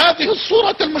يشوه هذه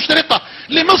الصورة المشرقة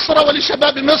لمصر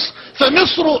ولشباب مصر.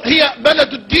 فمصر هي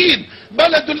بلد الدين،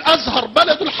 بلد الأزهر،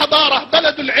 بلد الحضارة،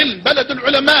 بلد العلم، بلد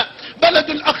العلماء، بلد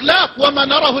الأخلاق. وما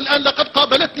نراه الآن، لقد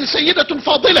قابلتني سيدة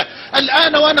فاضلة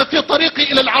الآن وأنا في طريقي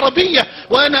إلى العربية،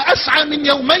 وأنا أسعى من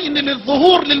يومين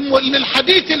للظهور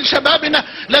للحديث لشبابنا،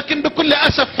 لكن بكل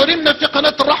أسف حرمنا في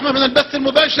قناة الرحمة من البث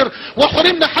المباشر،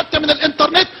 وحرمنا حتى من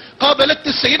الإنترنت. قابلتني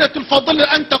السيدة الفاضلة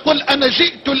أن تقول أنا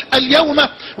جئت اليوم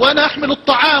وأنا أحمل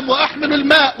الطعام وأحمل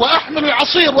الماء وأحمل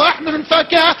العصير وأحمل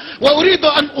الفاكهة، وأريد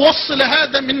أن أوصل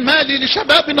هذا من مالي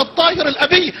لشبابنا الطاهر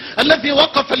الأبي الذي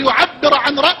وقف ليعبر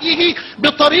عن رأيه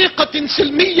بطريقة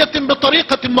سلمية،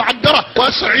 بطريقة معبرة.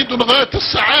 وسعيد غاية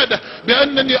السعادة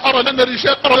بأنني أرى لنا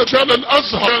رجال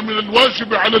الأزهر من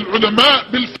الواجب على العلماء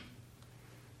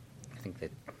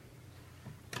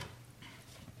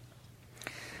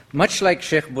Much like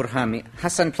Sheikh Burhami,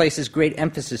 Hassan places great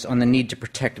emphasis on the need to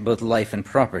protect both life and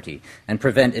property and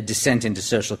prevent a descent into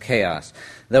social chaos,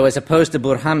 though as opposed to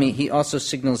Burhami, he also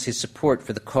signals his support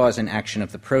for the cause and action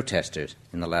of the protesters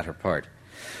in the latter part.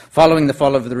 Following the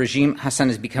fall of the regime, Hassan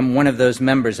has become one of those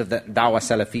members of the Dawah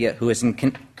Salafiyya who has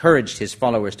encouraged his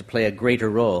followers to play a greater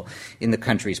role in the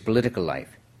country's political life.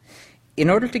 In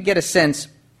order to get a sense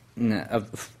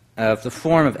of the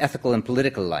form of ethical and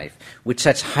political life which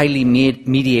such highly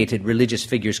mediated religious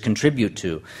figures contribute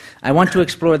to, I want to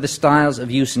explore the styles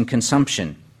of use and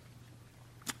consumption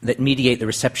that mediate the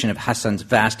reception of Hassan's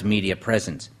vast media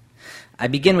presence. I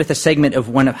begin with a segment of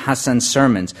one of Hassan's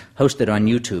sermons hosted on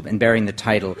YouTube and bearing the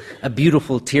title, A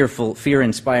Beautiful, Tearful,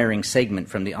 Fear-Inspiring Segment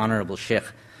from the Honorable Sheikh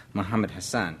Muhammad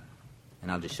Hassan.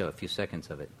 And I'll just show a few seconds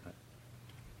of it.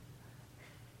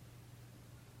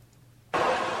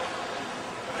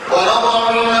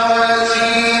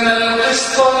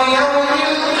 It's all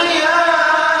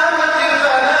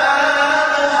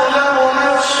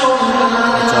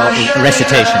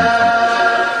recitation.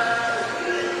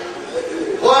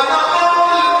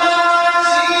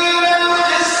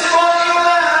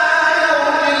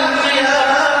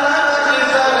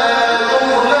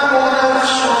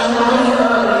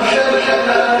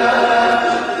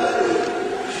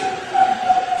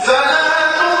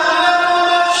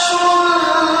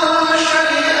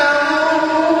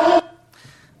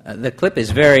 The clip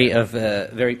is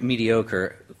very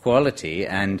mediocre quality,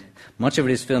 and much of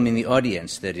it is filming the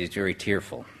audience that is very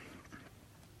tearful.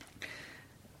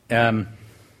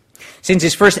 Since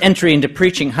his first entry into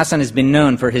preaching, Hassan has been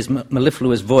known for his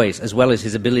mellifluous voice as well as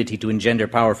his ability to engender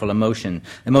powerful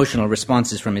emotional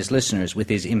responses from his listeners with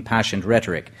his impassioned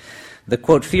rhetoric. The,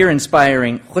 quote,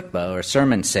 fear-inspiring khutbah, or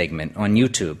sermon segment, on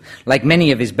YouTube, like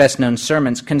many of his best-known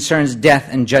sermons, concerns death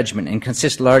and judgment and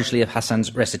consists largely of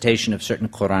Hassan's recitation of certain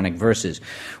Quranic verses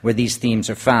where these themes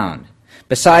are found.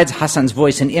 Besides Hassan's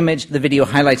voice and image, the video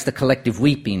highlights the collective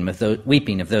weeping of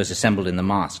those assembled in the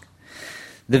mosque.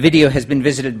 The video has been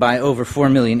visited by over 4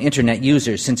 million internet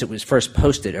users since it was first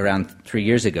posted around 3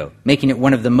 years ago, making it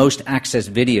one of the most accessed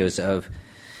videos of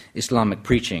Islamic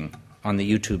preaching on the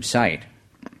YouTube site.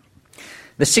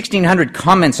 The 1,600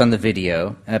 comments on the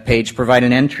video page provide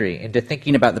an entry into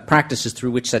thinking about the practices through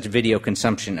which such video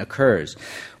consumption occurs.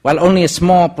 While only a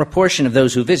small proportion of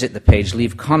those who visit the page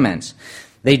leave comments,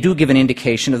 they do give an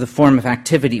indication of the form of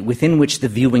activity within which the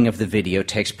viewing of the video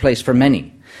takes place for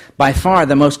many. By far,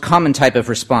 the most common type of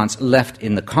response left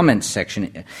in the comments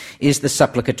section is the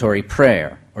supplicatory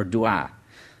prayer, or dua.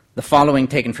 The following,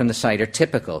 taken from the site, are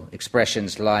typical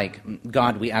expressions like,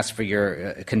 God, we ask for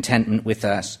your contentment with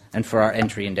us and for our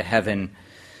entry into heaven.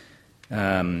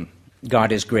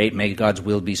 God is great, may God's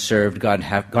will be served. God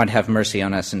have mercy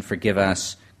on us and forgive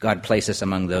us. God place us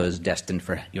among those destined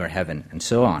for your heaven, and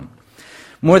so on.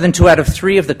 More than 2 out of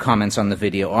 3 of the comments on the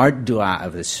video are dua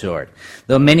of this sort,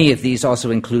 though many of these also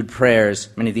include prayers,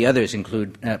 many of the others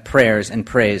include prayers and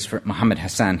praise for Muhammad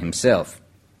Hassan himself,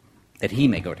 that he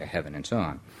may go to heaven, and so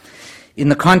on. In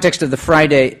the context of the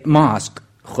Friday mosque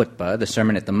khutbah, the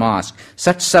sermon at the mosque,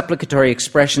 such supplicatory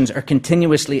expressions are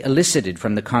continuously elicited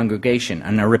from the congregation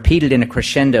and are repeated in a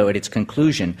crescendo at its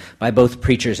conclusion by both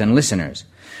preachers and listeners.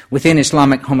 Within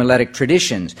Islamic homiletic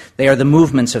traditions, they are the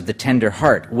movements of the tender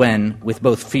heart when, with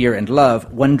both fear and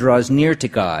love, one draws near to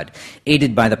God,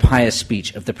 aided by the pious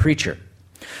speech of the preacher.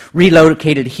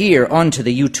 Relocated here onto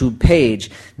the YouTube page,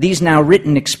 these now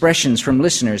written expressions from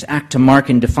listeners act to mark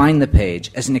and define the page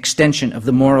as an extension of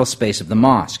the moral space of the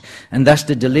mosque, and thus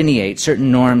to delineate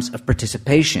certain norms of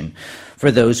participation for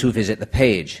those who visit the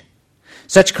page.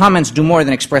 Such comments do more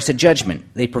than express a judgment.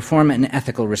 They perform an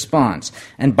ethical response,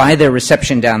 and by their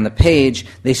reception down the page,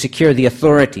 they secure the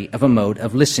authority of a mode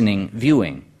of listening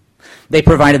viewing. They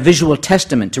provide a visual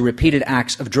testament to repeated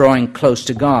acts of drawing close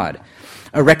to God,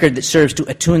 a record that serves to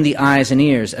attune the eyes and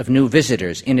ears of new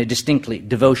visitors in a distinctly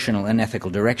devotional and ethical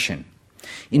direction.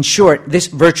 In short, this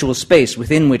virtual space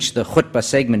within which the khutbah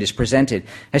segment is presented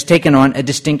has taken on a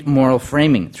distinct moral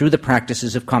framing through the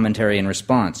practices of commentary and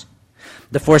response.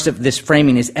 The force of this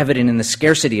framing is evident in the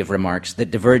scarcity of remarks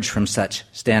that diverge from such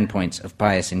standpoints of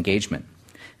pious engagement.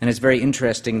 And it's very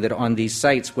interesting that on these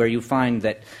sites where you find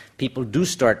that people do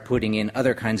start putting in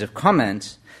other kinds of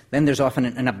comments, then there's often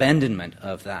an abandonment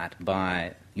of that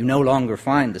by, you no longer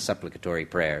find the supplicatory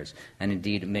prayers, and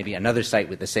indeed maybe another site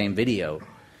with the same video,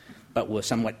 but was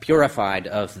somewhat purified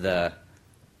of the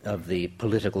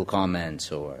political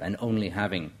comments and only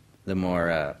having the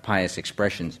more pious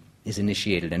expressions is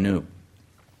initiated anew.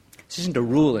 This isn't a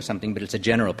rule or something, but it's a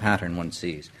general pattern one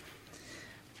sees.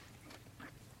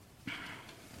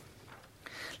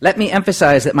 Let me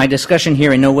emphasize that my discussion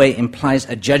here in no way implies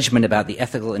a judgment about the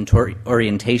ethical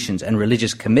orientations and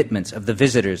religious commitments of the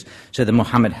visitors to the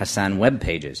Muhammad Hassan web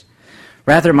pages.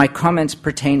 Rather, my comments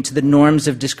pertain to the norms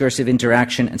of discursive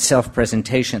interaction and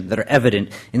self-presentation that are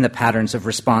evident in the patterns of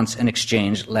response and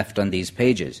exchange left on these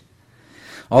pages.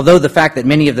 Although the fact that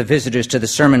many of the visitors to the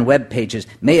sermon web pages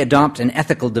may adopt an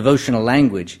ethical devotional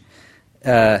language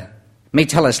may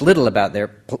tell us little about their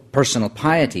personal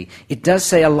piety, it does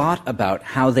say a lot about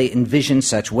how they envision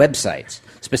such websites,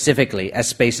 specifically as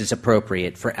spaces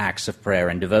appropriate for acts of prayer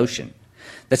and devotion.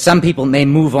 That some people may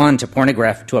move on to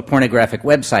a pornographic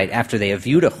website after they have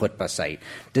viewed a khutbah site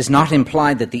does not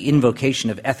imply that the invocation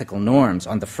of ethical norms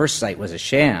on the first site was a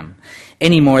sham,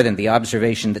 any more than the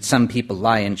observation that some people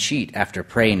lie and cheat after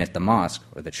praying at the mosque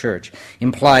or the church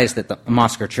implies that the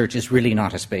mosque or church is really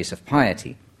not a space of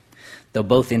piety, though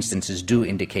both instances do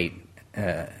indicate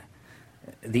an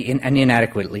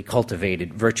inadequately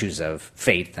cultivated virtues of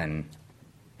faith and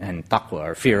taqwa,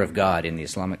 or fear of God, in the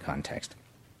Islamic context.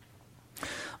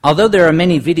 Although there are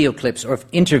many video clips of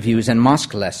interviews and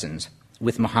mosque lessons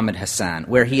with Muhammad Hassan,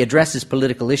 where he addresses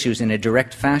political issues in a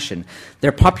direct fashion,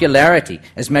 their popularity,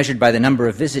 as measured by the number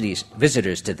of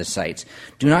visitors to the sites,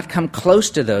 do not come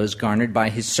close to those garnered by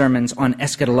his sermons on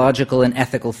eschatological and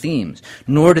ethical themes,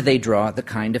 nor do they draw the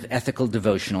kind of ethical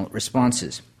devotional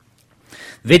responses.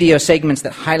 Video segments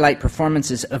that highlight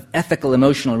performances of ethical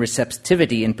emotional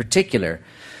receptivity in particular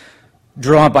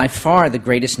draw by far the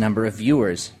greatest number of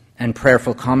viewers and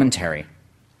prayerful commentary.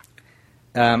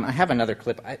 I have another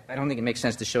clip. I don't think it makes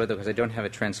sense to show it, though, because I don't have a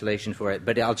translation for it,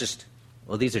 but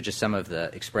these are just some of the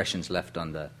expressions left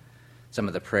on some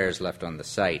of the prayers left on the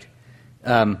site.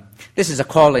 This is a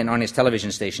call-in on his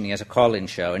television station. He has a call-in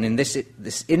show, and in this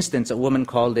instance, a woman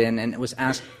called in and was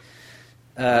asked,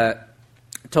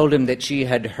 told him that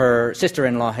her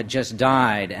sister-in-law had just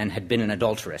died and had been an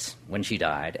adulteress when she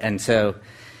died, and so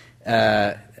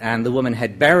and the woman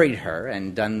had buried her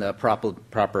and done the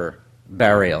proper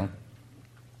burial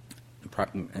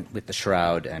with the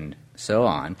shroud and so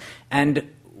on. And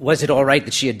was it all right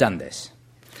that she had done this?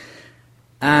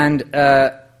 And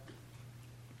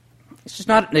it's just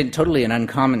not totally an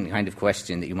uncommon kind of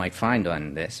question that you might find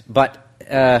on this. But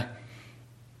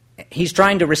he's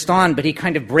trying to respond, but he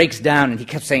kind of breaks down, and he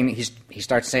kept saying, he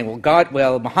starts saying,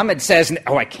 Muhammad says,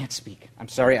 I can't speak. I'm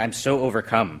sorry, I'm so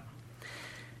overcome.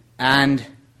 And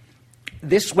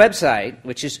this website,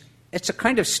 it's a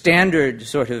kind of standard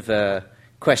sort of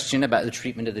question about the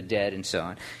treatment of the dead and so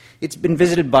on. It's been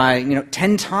visited by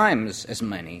 10 times as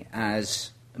many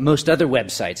as most other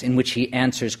websites in which he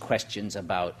answers questions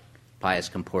about pious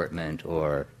comportment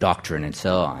or doctrine and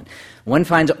so on. One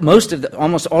finds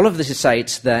almost all of the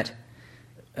sites that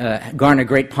garner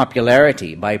great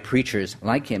popularity by preachers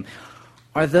like him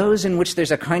are those in which there's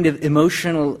a kind of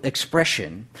emotional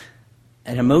expression,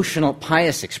 an emotional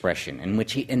pious expression in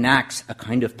which he enacts a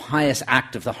kind of pious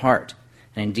act of the heart.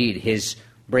 And indeed, his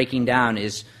breaking down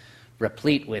is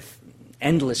replete with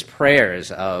endless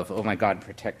prayers of, oh my God,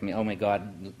 protect me, oh my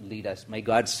God, lead us, may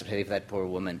God save that poor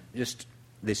woman. Just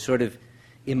this sort of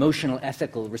emotional,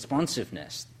 ethical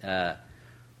responsiveness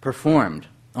performed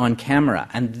on camera.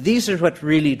 And these are what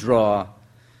really draw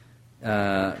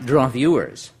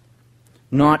viewers,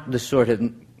 not the sort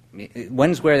of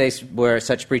ones where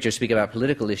such preachers speak about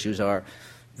political issues draw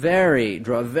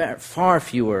far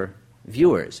fewer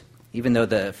viewers, even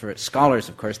though for scholars,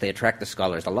 of course, they attract the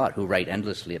scholars a lot who write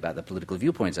endlessly about the political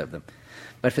viewpoints of them.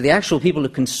 But for the actual people who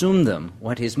consume them,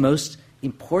 what is most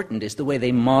important is the way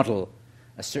they model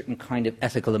a certain kind of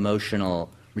ethical, emotional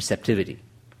receptivity,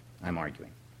 I'm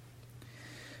arguing.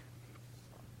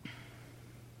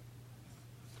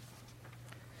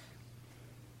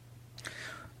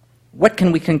 What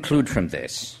can we conclude from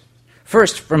this?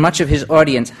 First, for much of his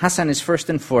audience, Hassan is first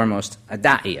and foremost a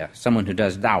da'iyah, someone who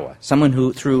does da'wah, someone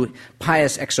who, through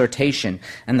pious exhortation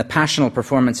and the passional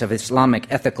performance of Islamic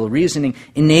ethical reasoning,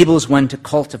 enables one to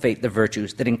cultivate the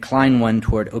virtues that incline one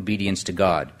toward obedience to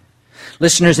God.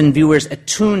 Listeners and viewers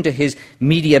attune to his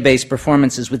media-based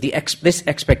performances with this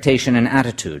expectation and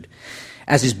attitude,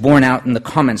 as is borne out in the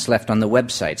comments left on the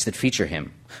websites that feature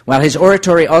him. While his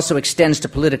oratory also extends to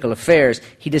political affairs,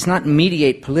 he does not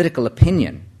mediate political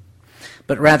opinion,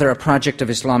 but rather a project of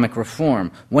Islamic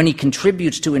reform, one he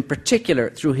contributes to in particular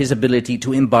through his ability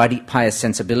to embody pious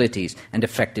sensibilities and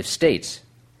effective states.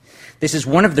 This is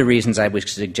one of the reasons I would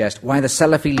suggest why the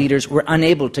Salafi leaders were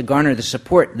unable to garner the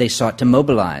support they sought to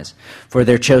mobilize for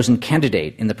their chosen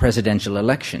candidate in the presidential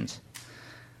elections,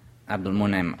 Abdul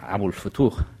Munim Abul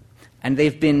Futuh. And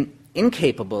they've been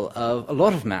incapable of a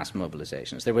lot of mass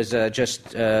mobilizations. There was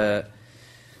just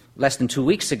less than 2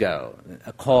 weeks ago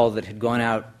a call that had gone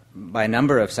out by a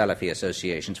number of Salafi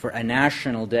associations for a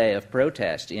national day of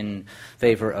protest in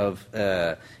favor of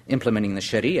implementing the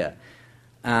Sharia,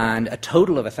 and a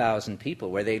total of 1,000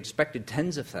 people, where they expected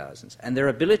tens of thousands. And their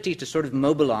ability to sort of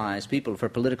mobilize people for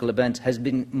political events has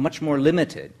been much more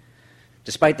limited,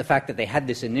 despite the fact that they had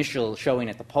this initial showing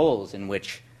at the polls in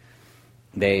which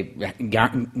they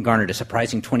garnered a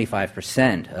surprising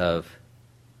 25% of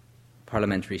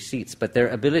parliamentary seats. But their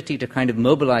ability to kind of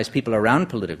mobilize people around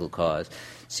political cause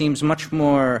seems much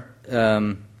more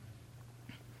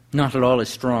not at all as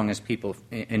strong as people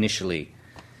initially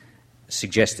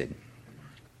suggested.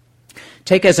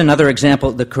 Take as another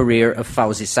example the career of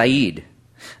Fawzi Saeed,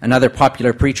 another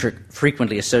popular preacher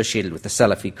frequently associated with the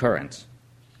Salafi currents.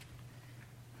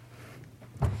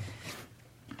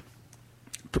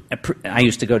 I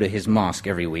used to go to his mosque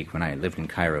every week when I lived in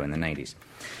Cairo in the 90s.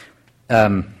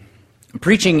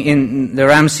 Preaching in the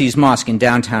Ramses Mosque in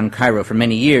downtown Cairo for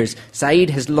many years, Saeed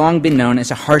has long been known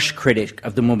as a harsh critic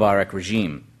of the Mubarak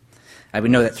regime. I would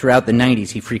know that throughout the 90s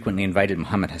he frequently invited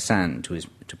Muhammad Hassan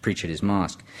to preach at his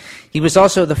mosque. He was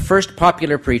also the first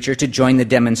popular preacher to join the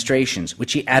demonstrations,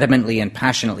 which he adamantly and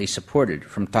passionately supported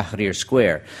from Tahrir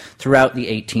Square throughout the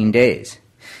 18 days.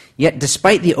 Yet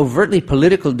despite the overtly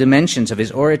political dimensions of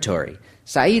his oratory,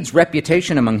 Saeed's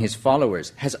reputation among his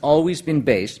followers has always been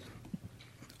based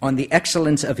on the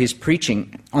excellence of his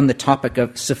preaching on the topic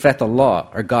of Sifat Allah,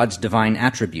 or God's divine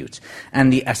attributes,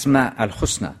 and the Asma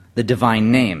al-Husna, the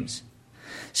divine names.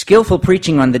 Skillful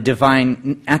preaching on the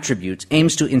divine attributes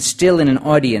aims to instill in an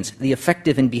audience the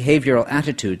affective and behavioral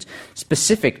attitudes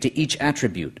specific to each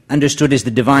attribute, understood as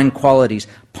the divine qualities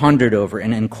pondered over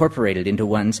and incorporated into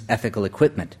one's ethical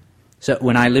equipment. So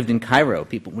when I lived in Cairo,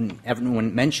 when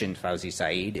everyone mentioned Fawzi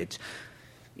Saeed,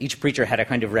 each preacher had a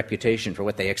kind of reputation for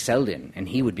what they excelled in, and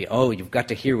he would be, you've got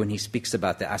to hear when he speaks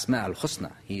about the Asma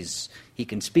al-Husna. He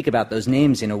can speak about those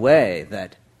names in a way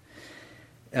that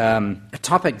a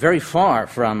topic very far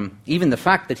from even the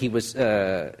fact that he was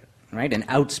an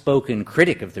outspoken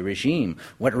critic of the regime.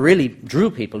 What really drew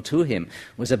people to him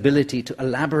was ability to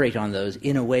elaborate on those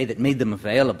in a way that made them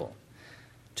available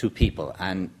to people.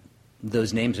 And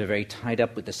those names are very tied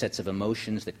up with the sets of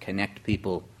emotions that connect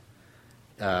people,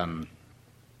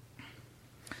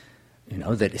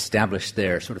 that establish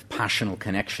their sort of passional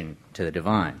connection to the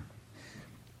divine.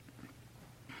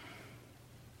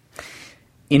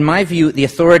 In my view, the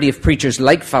authority of preachers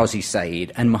like Fawzi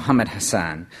Saeed and Muhammad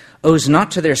Hassan owes not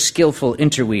to their skillful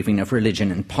interweaving of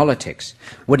religion and politics.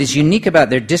 What is unique about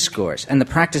their discourse and the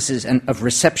practices of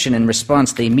reception and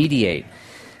response they mediate,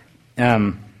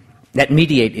 that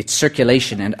mediate its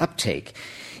circulation and uptake,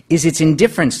 is its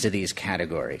indifference to these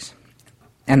categories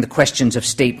and the questions of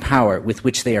state power with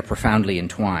which they are profoundly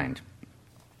entwined,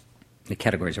 the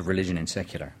categories of religion and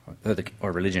secular,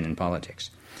 or religion and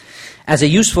politics. As a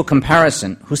useful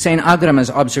comparison, Hussein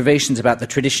Agrama's observations about the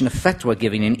tradition of fatwa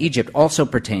giving in Egypt also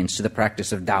pertains to the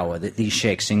practice of da'wah that these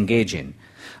sheikhs engage in.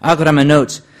 Agrama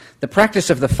notes, the practice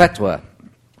of the fatwa,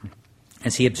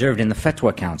 as he observed in the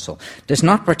Fatwa Council, does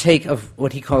not partake of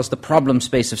what he calls the problem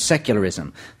space of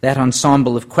secularism, that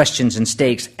ensemble of questions and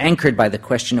stakes anchored by the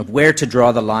question of where to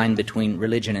draw the line between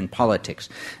religion and politics,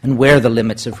 and where the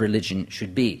limits of religion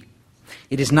should be.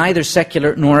 It is neither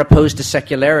secular nor opposed to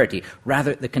secularity.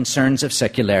 Rather, the concerns of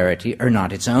secularity are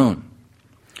not its own.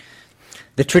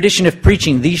 The tradition of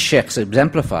preaching these sheikhs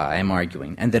exemplify, I am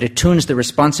arguing, and that attunes the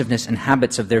responsiveness and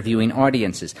habits of their viewing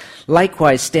audiences,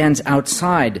 likewise stands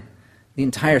outside the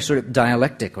entire sort of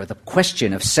dialectic or the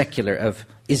question of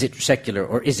is it secular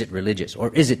or is it religious,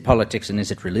 or is it politics and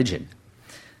is it religion,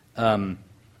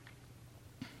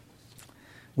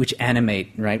 which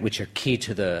animate, which are key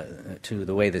to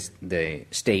the way the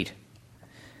state,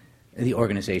 the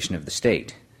organization of the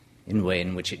state, in a way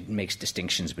in which it makes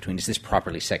distinctions between is this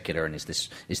properly secular and is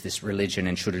this religion,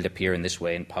 and should it appear in this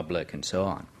way in public, and so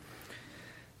on.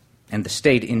 And the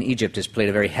state in Egypt has played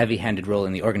a very heavy-handed role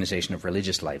in the organization of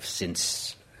religious life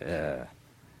since the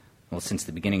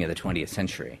beginning of the 20th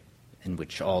century, in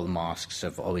which all the mosques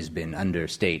have always been under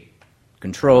state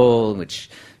control, which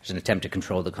is an attempt to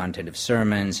control the content of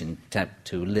sermons, an attempt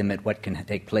to limit what can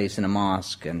take place in a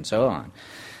mosque, and so on.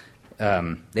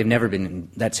 They've never been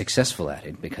that successful at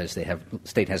it because the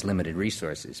state has limited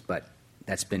resources, but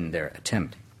that's been their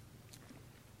attempt.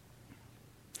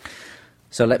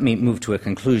 So let me move to a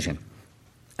conclusion.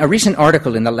 A recent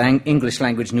article in the English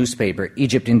language newspaper,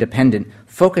 Egypt Independent,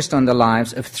 focused on the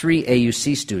lives of 3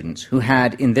 AUC students who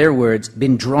had, in their words,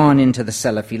 been drawn into the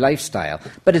Salafi lifestyle,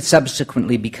 but had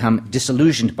subsequently become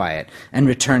disillusioned by it and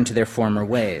returned to their former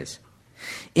ways.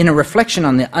 In a reflection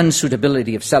on the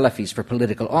unsuitability of Salafis for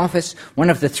political office, one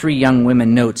of the 3 young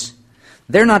women notes,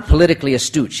 "They're not politically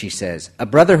astute," she says. "A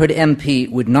Brotherhood MP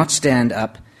would not stand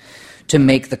up to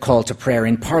make the call to prayer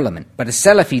in Parliament, but a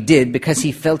Salafi did because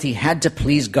he felt he had to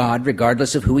please God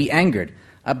regardless of who he angered.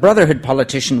 A Brotherhood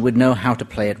politician would know how to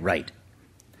play it right."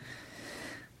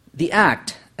 The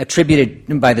act,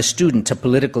 attributed by the student to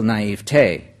political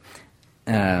naivete,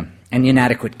 an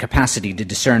inadequate capacity to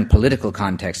discern political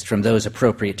context from those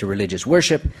appropriate to religious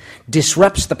worship,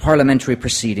 disrupts the parliamentary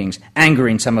proceedings,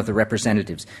 angering some of the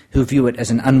representatives who view it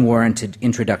as an unwarranted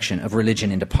introduction of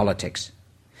religion into politics.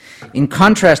 In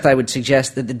contrast, I would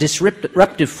suggest that the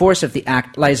disruptive force of the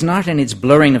act lies not in its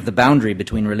blurring of the boundary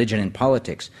between religion and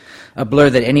politics, a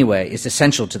blur that anyway is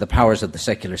essential to the powers of the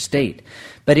secular state,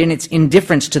 but in its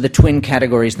indifference to the twin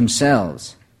categories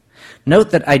themselves. Note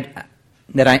that I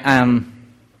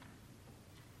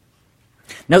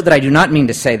do not mean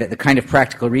to say that the kind of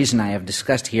practical reason I have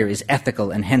discussed here is ethical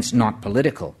and hence not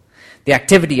political. The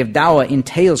activity of dawah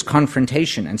entails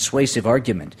confrontation and suasive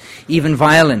argument. Even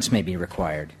violence may be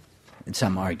required,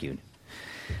 some argued,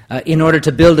 in order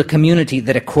to build a community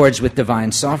that accords with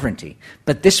divine sovereignty.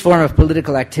 But this form of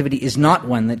political activity is not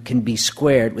one that can be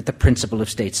squared with the principle of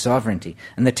state sovereignty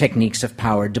and the techniques of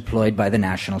power deployed by the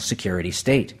national security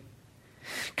state.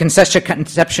 Can such a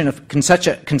conception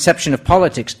of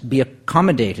politics be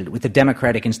accommodated with the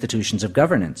democratic institutions of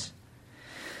governance?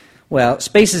 Well,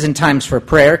 spaces and times for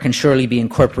prayer can surely be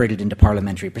incorporated into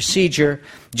parliamentary procedure,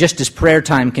 just as prayer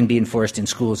time can be enforced in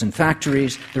schools and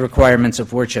factories, the requirements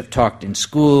of worship taught in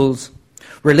schools.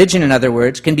 Religion, in other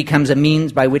words, can become a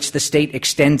means by which the state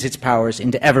extends its powers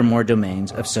into ever more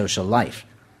domains of social life.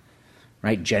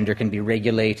 Right? Gender can be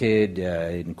regulated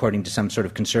according to some sort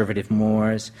of conservative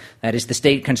mores. That is, the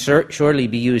state can surely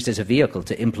be used as a vehicle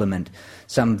to implement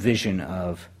some vision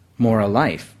of moral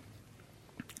life.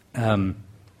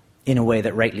 In a way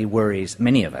that rightly worries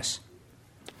many of us.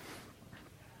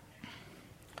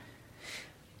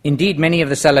 Indeed, many of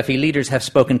the Salafi leaders have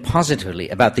spoken positively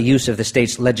about the use of the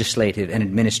state's legislative and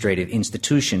administrative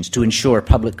institutions to ensure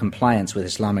public compliance with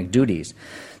Islamic duties,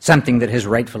 something that has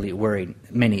rightfully worried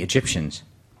many Egyptians.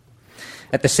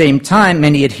 At the same time,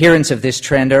 many adherents of this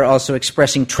trend are also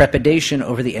expressing trepidation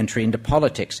over the entry into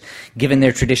politics, given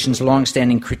their tradition's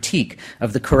long-standing critique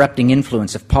of the corrupting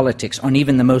influence of politics on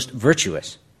even the most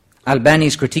virtuous.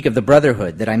 Albani's critique of the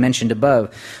Brotherhood that I mentioned above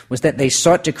was that they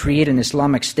sought to create an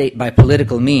Islamic state by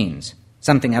political means,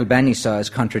 something Albani saw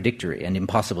as contradictory and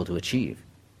impossible to achieve.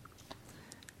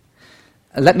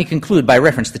 Let me conclude by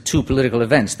reference to 2 political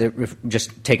events that have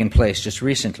just taken place just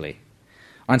recently.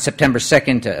 On September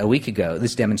 2nd, a week ago,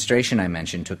 this demonstration I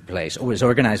mentioned took place, or was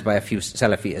organized by a few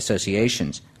Salafi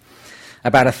associations.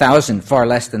 About 1,000, far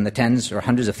less than the tens or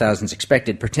hundreds of thousands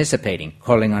expected, participating,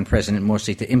 calling on President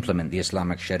Morsi to implement the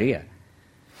Islamic Sharia.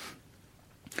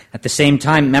 At the same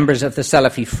time, members of the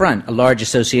Salafi Front, a large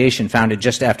association founded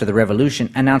just after the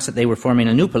revolution, announced that they were forming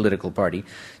a new political party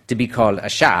to be called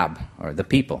Ashab, or the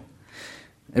People.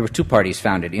 There were 2 parties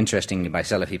founded, interestingly, by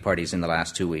Salafi parties in the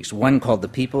last 2 weeks. One called the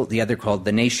People, the other called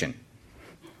the Nation.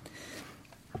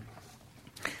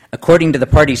 According to the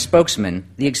party's spokesman,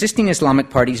 the existing Islamic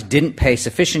parties didn't pay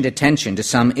sufficient attention to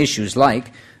some issues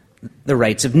like the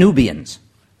rights of Nubians,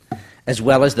 as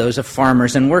well as those of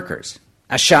farmers and workers.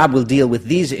 Ashab will deal with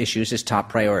these issues as top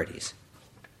priorities.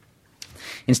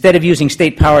 Instead of using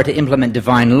state power to implement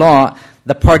divine law,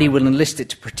 the party will enlist it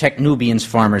to protect Nubians,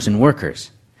 farmers, and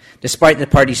workers. Despite the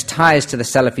party's ties to the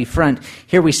Salafi Front,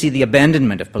 here we see the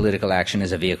abandonment of political action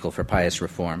as a vehicle for pious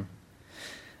reform.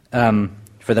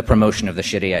 For the promotion of the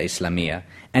Sharia Islamiyah,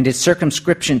 and its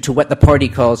circumscription to what the party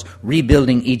calls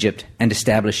rebuilding Egypt and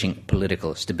establishing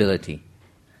political stability.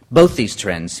 Both these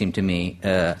trends seem to me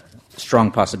strong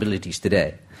possibilities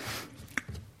today.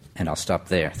 And I'll stop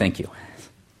there. Thank you.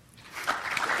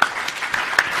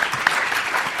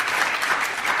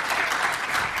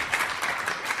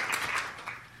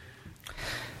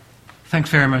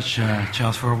 Thanks very much,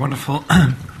 Charles, for a wonderful,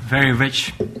 very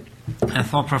rich and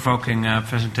thought-provoking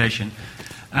presentation.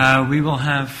 We will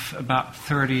have about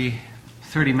 30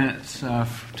 minutes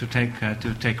to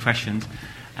take questions,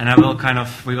 and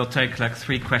we will take like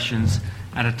 3 questions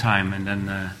at a time, and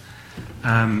then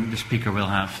the speaker will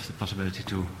have the possibility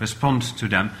to respond to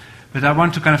them. But I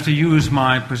want to kind of to use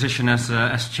my position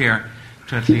as chair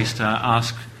to at least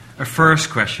ask a first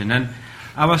question. And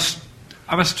I was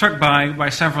struck by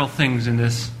several things in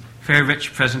this very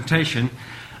rich presentation.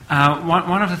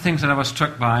 One of the things that I was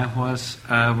struck by was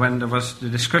when there was the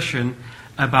discussion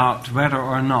about whether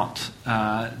or not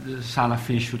the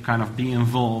Salafi should kind of be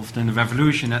involved in the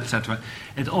revolution, etc.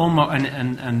 It almost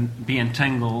and be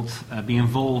entangled, be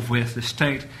involved with the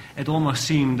state. It almost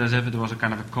seemed as if it was a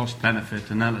kind of a cost-benefit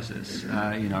analysis.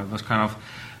 It was kind of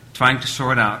trying to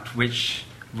sort out which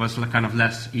was kind of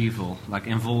less evil, like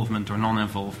involvement or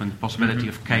non-involvement, possibility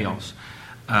of chaos,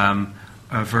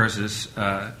 versus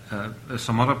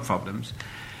some other problems.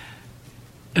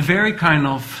 A very kind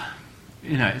of,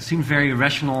 it seemed very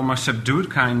rational, almost subdued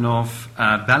kind of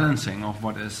balancing of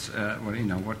what is,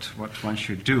 what one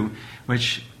should do,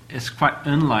 which is quite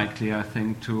unlikely, I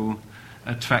think, to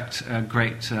attract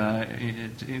great, or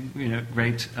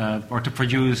to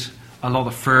produce a lot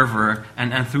of fervor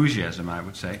and enthusiasm, I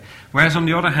would say. Whereas on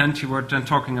the other hand, you were then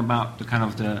talking about the kind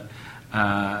of the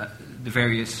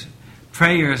various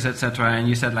prayers, etc., and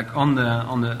you said like on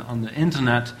the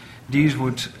internet, these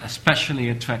would especially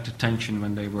attract attention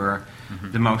when they were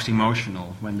the most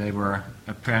emotional, when they were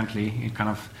apparently kind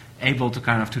of able to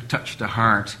kind of to touch the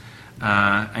heart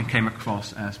and came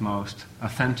across as most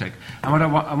authentic. And what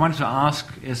I wanted to ask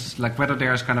is like whether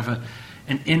there's kind of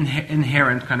an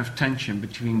inherent kind of tension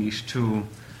between these two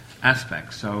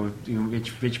aspects, so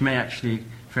which may actually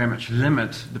very much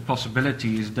limit the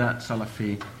possibilities that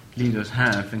Salafi leaders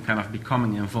have in kind of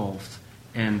becoming involved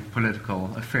in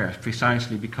political affairs,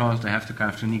 precisely because they have to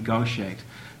kind of to negotiate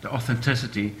the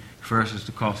authenticity versus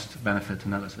the cost-benefit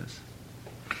analysis.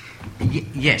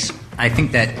 Yes, I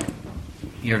think that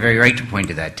you're very right to point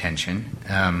to that tension.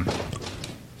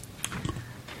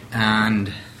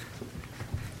 And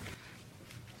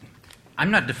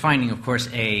I'm not defining, of course,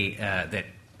 that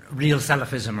real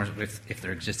Salafism, or if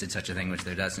there existed such a thing, which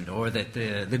there doesn't, or that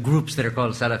the groups that are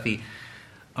called Salafi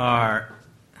are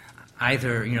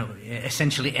either,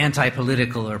 essentially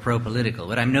anti-political or pro-political.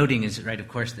 What I'm noting is, right, of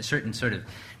course, the certain sort of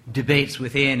debates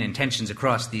within and tensions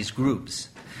across these groups.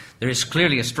 There is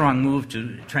clearly a strong move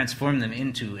to transform them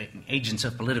into agents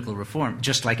of political reform,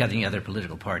 just like any other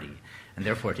political party, and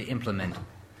therefore to implement,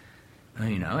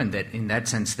 and that in that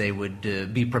sense they would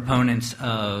be proponents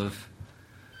of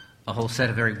a whole set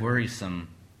of very worrisome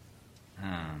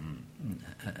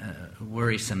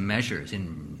measures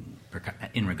in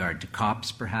regard to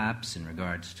cops, perhaps, in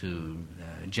regards to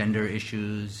gender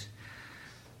issues,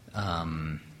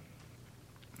 and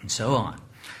so on.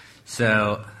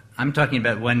 So I'm talking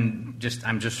about I'm just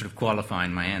sort of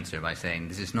qualifying my answer by saying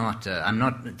this is not.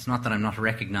 It's not that I'm not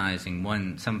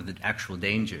recognizing some of the actual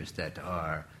dangers that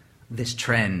this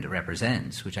trend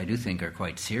represents, which I do think are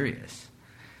quite serious.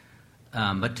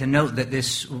 But to note that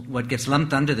what gets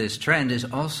lumped under this trend is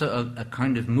also a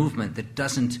kind of movement that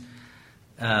doesn't.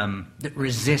 That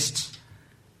resists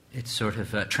its sort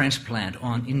of transplant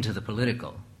on into the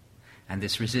political. And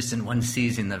this resistance one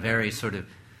sees in the very sort of,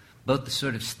 both the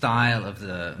sort of style of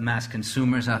the mass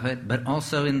consumers of it, but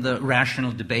also in the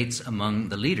rational debates among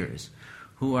the leaders,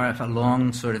 who have a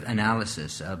long sort of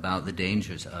analysis about the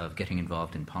dangers of getting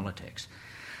involved in politics.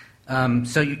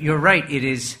 So you're right, it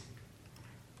is,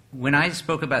 when I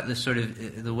spoke about this sort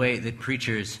of, the way that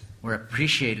preachers were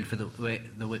appreciated for the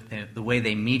way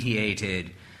they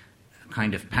mediated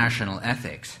kind of passional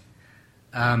ethics.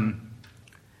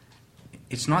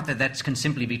 It's not that can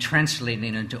simply be translated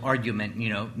into argument,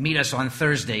 meet us on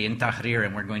Thursday in Tahrir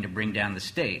and we're going to bring down the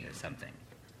state or something.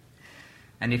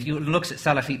 And if you look at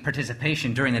Salafi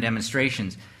participation during the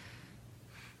demonstrations,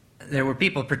 there were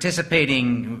people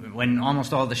participating when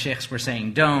almost all the sheikhs were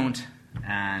saying don't,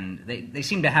 and they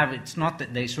seem to have, it's not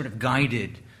that they sort of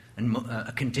guided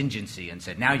a contingency and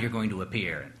said, now you're going to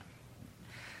appear.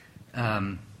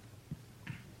 Nor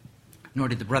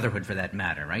did the Brotherhood, for that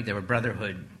matter, right? There were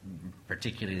Brotherhood,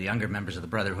 particularly the younger members of the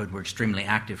Brotherhood, were extremely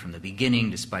active from the beginning,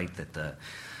 despite that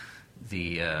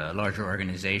the larger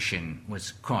organization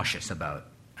was cautious about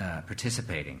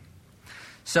participating.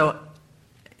 So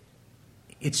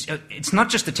it's not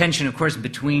just a tension, of course,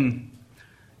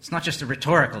 it's not just a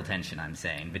rhetorical tension, I'm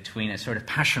saying, between a sort of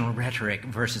passional rhetoric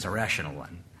versus a rational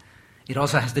one. It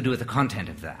also has to do with the content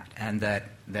of that, and that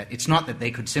it's not that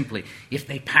they could simply, if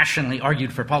they passionately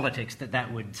argued for politics,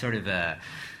 that would sort of that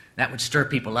would stir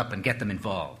people up and get them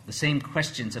involved. The same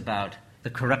questions about the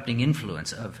corrupting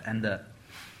influence of the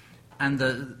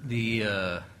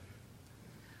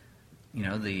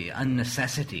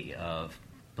unnecessity of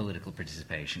political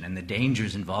participation and the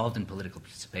dangers involved in political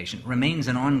participation remains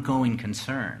an ongoing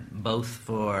concern, both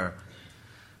for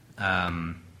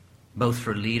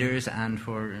leaders and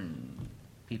for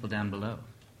people down below.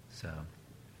 So,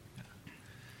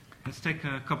 let's take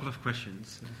a couple of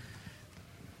questions.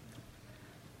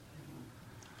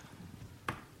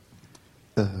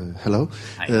 Hello.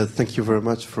 Hi. Thank you very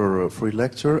much for your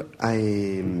lecture. I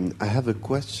have a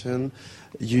question.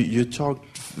 You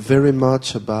talked very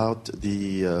much about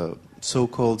the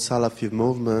so-called Salafi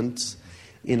movement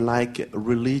in like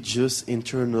religious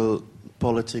internal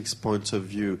politics point of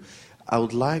view. I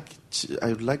would like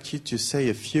you to say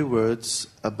a few words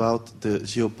about the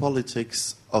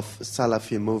geopolitics of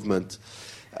Salafi movement.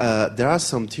 There are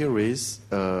some theories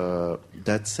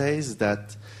that says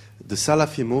that the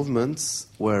Salafi movements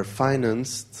were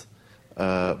financed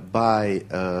by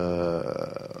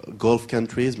Gulf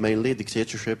countries, mainly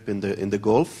dictatorship in the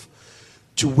Gulf,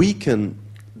 to weaken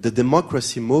the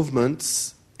democracy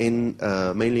movements in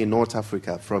mainly in North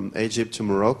Africa, from Egypt to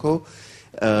Morocco,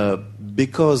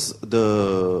 because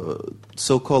the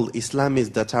so-called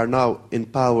Islamists that are now in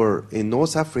power in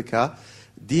North Africa,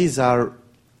 these are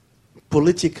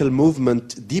political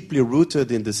movements deeply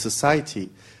rooted in the society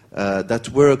that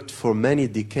worked for many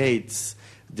decades.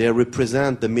 They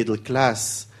represent the middle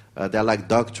class. They're like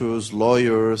doctors,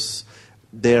 lawyers.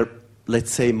 They're,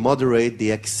 let's say, moderate.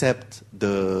 They accept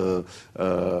the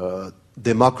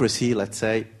democracy, let's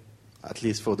say, at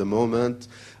least for the moment.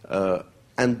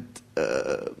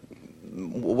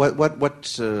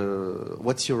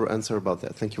 What's your answer about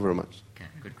that? Thank you very much. okay,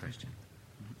 good question.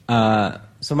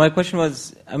 So my question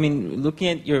was, looking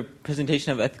at your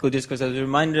presentation of ethical discourse, I was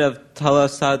reminded of Talha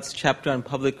Saad's chapter on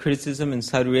public criticism in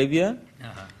Saudi Arabia.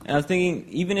 Uh-huh. And I was thinking,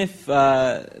 even if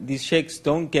these sheikhs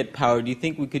don't get power, do you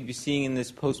think we could be seeing in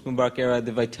this post-Mubarak era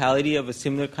the vitality of a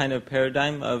similar kind of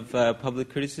paradigm of public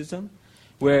criticism?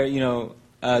 Where,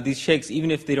 these sheikhs,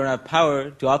 even if they don't have power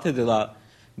to author the law,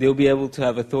 they'll be able to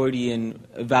have authority in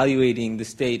evaluating the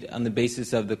state on the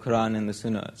basis of the Quran and the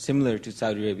Sunnah, similar to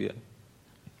Saudi Arabia.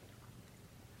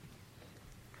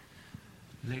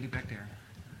 Lady back there.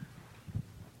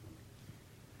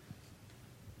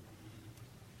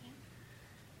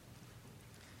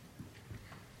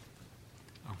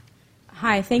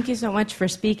 Hi, thank you so much for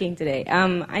speaking today.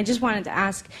 I just wanted to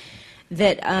ask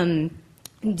that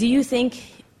do you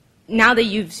think, now that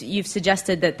you've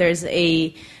suggested that there's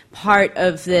a part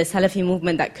of the Salafi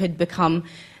movement that could become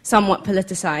somewhat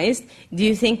politicized, do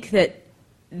you think that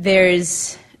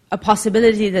there's a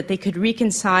possibility that they could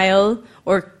reconcile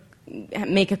or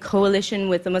make a coalition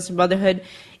with the Muslim Brotherhood,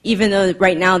 even though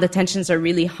right now the tensions are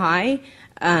really high?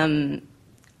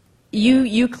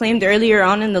 You claimed earlier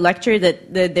on in the lecture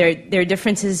that there are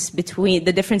differences between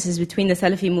the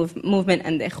Salafi movement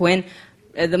and the Ikhwan,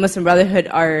 the Muslim Brotherhood,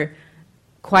 are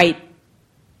quite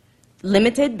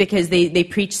limited because they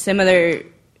preach similar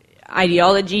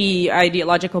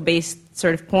ideological based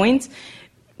sort of points.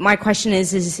 My question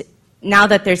is now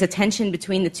that there's a tension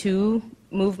between the two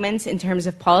movements in terms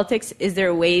of politics,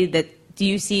 do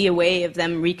you see a way of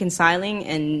them reconciling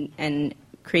and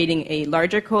creating a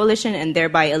larger coalition and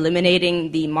thereby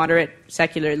eliminating the moderate,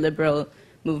 secular, liberal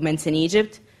movements in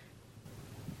Egypt?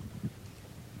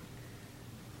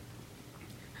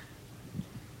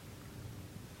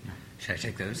 Should I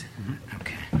take those? Mm-hmm.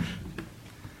 Okay.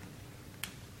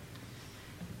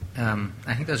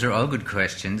 I think those are all good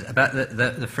questions. About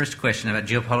the first question about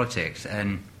geopolitics,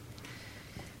 and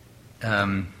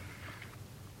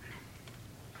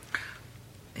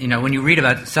when you read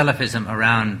about Salafism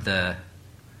around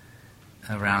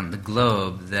the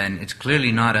globe, then it's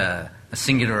clearly not a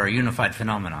singular or unified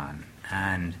phenomenon.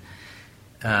 And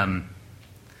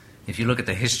if you look at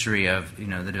the history of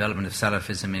the development of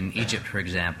Salafism in Egypt, for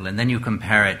example, and then you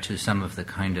compare it to some of the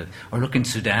or look in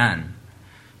Sudan,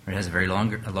 where it has a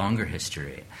longer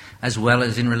history, as well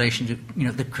as in relation to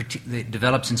the critique that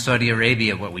develops in Saudi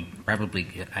Arabia, what we probably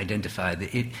identify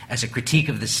as a critique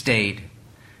of the state,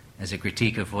 as a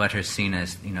critique of what are seen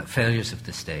as failures of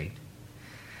the state.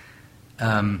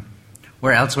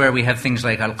 Where elsewhere we have things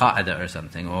like Al-Qaeda or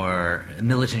something, or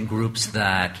militant groups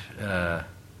that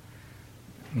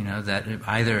that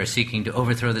either are seeking to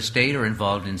overthrow the state or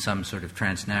involved in some sort of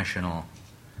transnational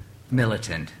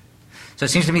militant. So it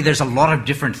seems to me there's a lot of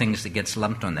different things that gets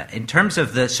lumped on that. In terms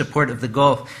of the support of the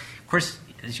Gulf, of course,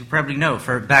 as you probably know,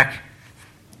 for back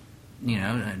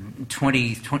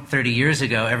 20, 30 years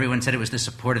ago, everyone said it was the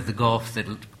support of the Gulf that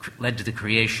led to the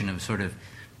creation of sort of,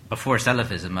 before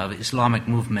Salafism, of Islamic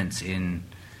movements in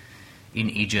in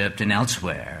Egypt and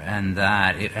elsewhere, and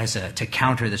that to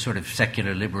counter the sort of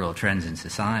secular liberal trends in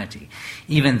society.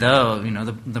 Even though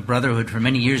the Brotherhood for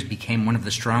many years became one of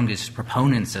the strongest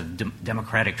proponents of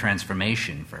democratic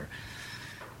transformation for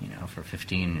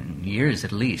 15 years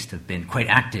at least, have been quite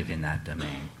active in that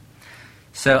domain.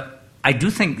 So I do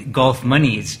think Gulf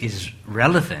money is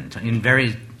relevant in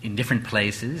different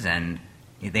places, and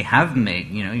they have made,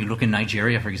 you look in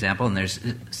Nigeria, for example, and there's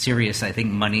serious, I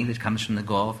think, money that comes from the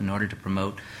Gulf in order to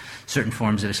promote certain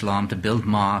forms of Islam, to build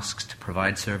mosques, to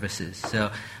provide services.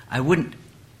 So I wouldn't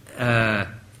say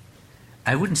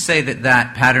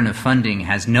that pattern of funding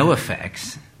has no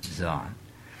effects, so on.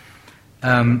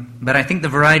 But I think the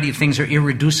variety of things are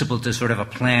irreducible to sort of a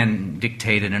plan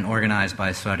dictated and organized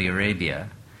by Saudi Arabia.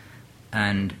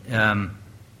 And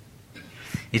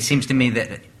it seems to me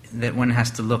that one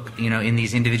has to look, in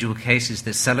these individual cases,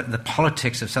 the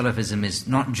politics of Salafism is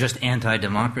not just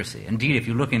anti-democracy. Indeed, if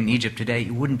you look in Egypt today,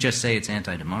 you wouldn't just say it's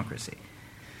anti-democracy.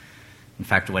 In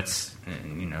fact, what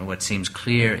seems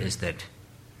clear is that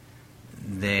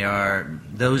they are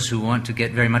those who want to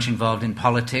get very much involved in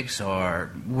politics or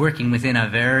working within a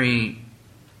very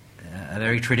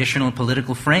traditional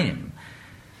political frame.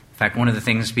 In fact, one of the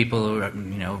things people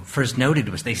first noted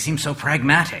was they seem so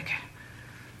pragmatic.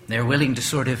 They're willing to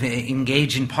sort of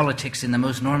engage in politics in the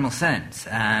most normal sense,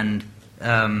 and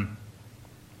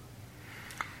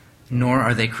nor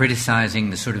are they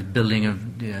criticizing the sort of building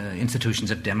of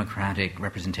institutions of democratic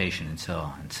representation and so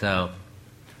on. So,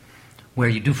 where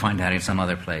you do find that in some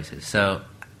other places. So,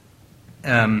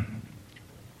 I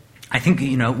think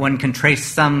one can trace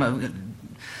some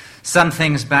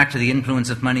things back to the influence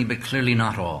of money, but clearly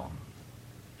not all.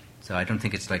 So I don't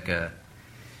think it's like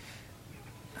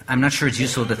I'm not sure it's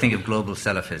useful to think of global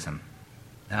Salafism.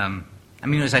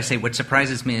 As I say, what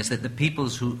surprises me is that the people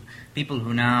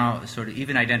who now sort of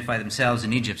even identify themselves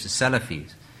in Egypt as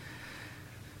Salafis,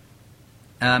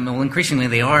 increasingly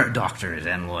they are doctors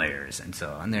and lawyers and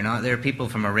so on. They're people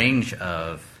from a range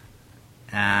of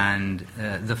and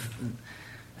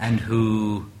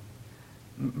who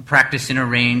practice in a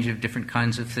range of different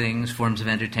kinds of things, forms of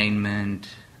entertainment.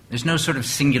 There's no sort of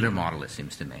singular model, it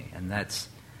seems to me, and that's.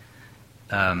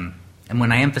 And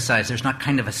when I emphasize there's not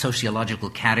kind of a sociological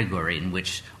category in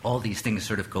which all these things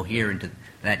sort of cohere into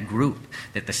that group,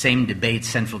 that the same debates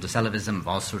central to Salafism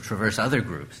also traverse other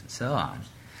groups and so on.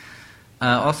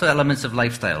 Also elements of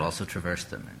lifestyle also traverse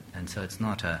them. And so it's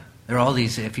not there are all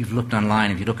these, if you've looked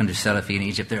online, if you look into Salafi in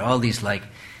Egypt, there are all these like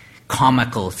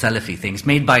comical Salafi things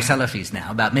made by Salafis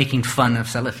now about making fun of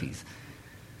Salafis.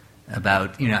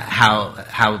 About,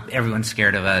 how everyone's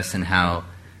scared of us and how...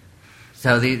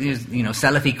 So these,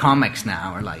 Salafi comics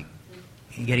now are like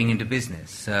getting into business.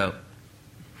 So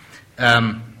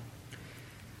about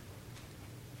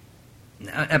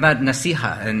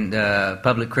nasiha and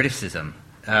public criticism.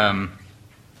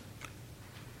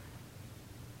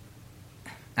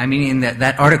 In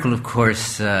that article, of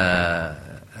course,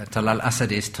 Talal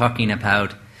Asad is talking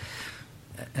about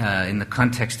in the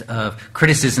context of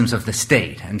criticisms of the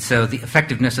state. And so the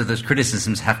effectiveness of those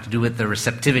criticisms have to do with the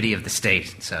receptivity of the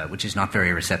state, which is not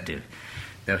very receptive.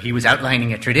 Though he was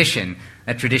outlining a tradition,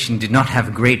 that tradition did not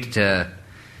have great...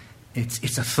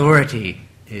 its authority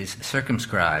is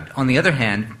circumscribed. On the other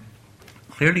hand,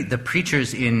 clearly the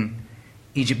preachers in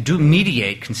Egypt do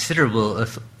mediate considerable...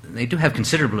 They do have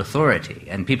considerable authority,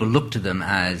 and people look to them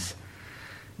as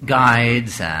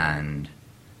guides and...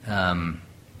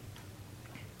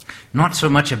 not so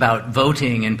much about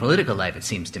voting and political life, it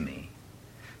seems to me,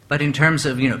 but in terms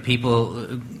of, people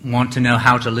want to know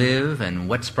how to live and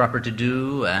what's proper to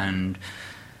do, and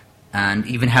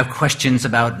even have questions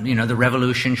about, the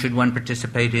revolution, should one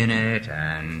participate in it,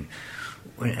 and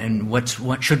what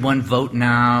should one vote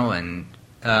now, and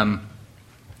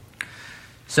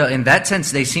so in that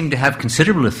sense they seem to have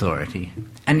considerable authority.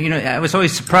 And, I was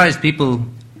always surprised people...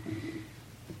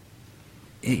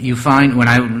 You find, when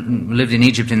I lived in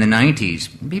Egypt in the 90s,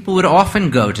 people would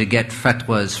often go to get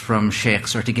fatwas from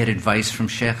sheikhs or to get advice from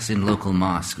sheikhs in local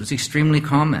mosques. It was extremely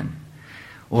common.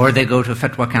 Or they go to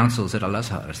fatwa councils at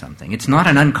Al-Azhar or something. It's not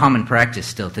an uncommon practice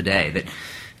still today that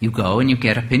you go and you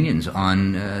get opinions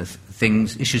on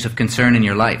issues of concern in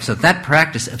your life. So that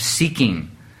practice of seeking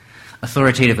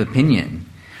authoritative opinion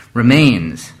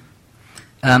remains.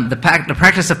 The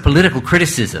practice of political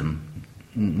criticism,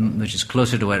 which is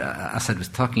closer to what Asad was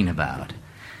talking about,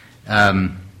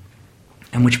 and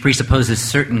which presupposes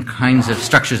certain kinds of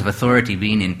structures of authority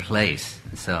being in place,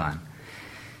 and so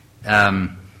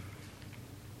on.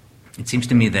 It seems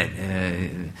to me that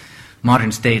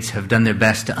modern states have done their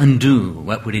best to undo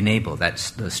what would enable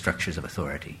those structures of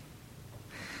authority.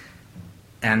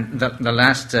 And the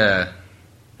last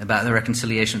about the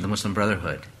reconciliation of the Muslim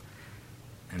Brotherhood.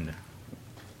 And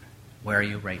where are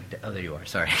you? Right. Oh, there you are.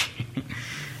 Sorry.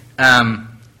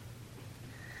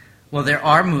 Well, there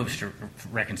are moves to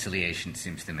reconciliation, it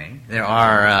seems to me. There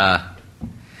are...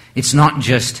 it's not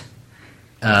just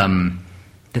that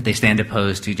they stand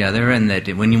opposed to each other, and that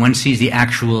when one sees the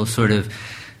actual sort of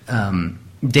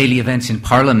daily events in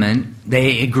Parliament,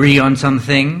 they agree on some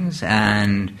things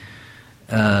and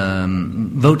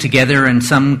vote together in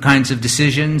some kinds of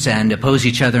decisions and oppose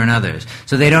each other in others.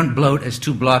 So they don't bloat as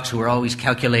two blocs who are always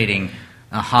calculating,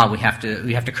 we have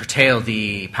to curtail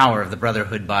the power of the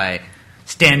Brotherhood by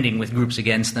standing with groups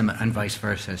against them, and vice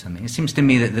versa or something. It seems to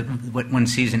me that what one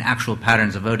sees in actual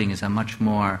patterns of voting is a much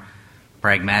more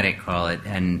pragmatic, call it,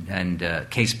 and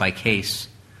case-by-case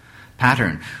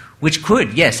pattern, which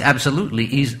could, yes, absolutely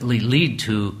easily lead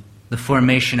to the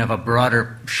formation of a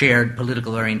broader shared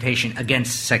political orientation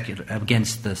against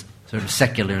the sort of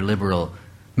secular liberal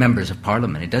members of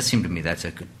Parliament. It does seem to me that's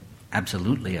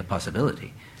absolutely a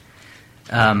possibility.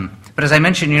 But as I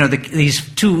mentioned, these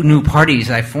two new parties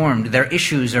I formed, their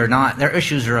issues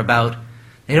are about,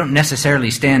 they don't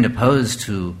necessarily stand opposed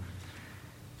to,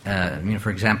 for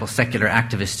example, secular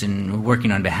activists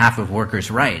working on behalf of workers'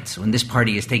 rights, when this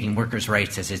party is taking workers'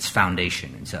 rights as its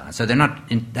foundation and so on. So they're not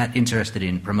that interested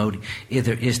in promoting,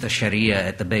 either is the Sharia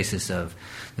at the basis of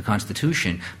the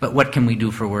Constitution, but what can we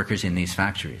do for workers in these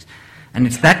factories? And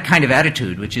it's that kind of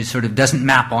attitude which is sort of doesn't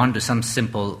map onto some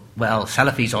simple, well,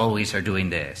 Salafis always are doing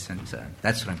this, and so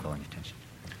that's what I'm calling attention.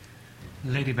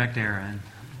 Lady back there.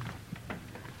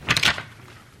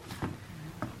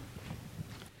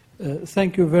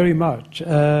 Thank you very much.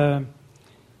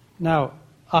 Now,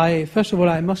 first of all,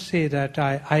 I must say that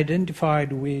I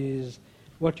identified with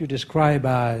what you describe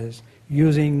as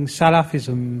using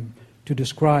Salafism to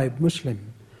describe Muslim.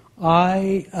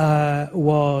 I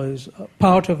was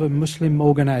part of a Muslim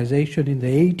organization in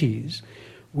the 80s.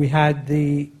 We had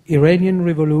the Iranian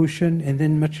Revolution, and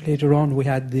then much later on we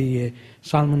had the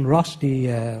Salman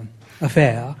Rushdie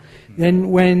affair. Then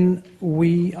when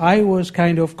I was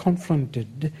kind of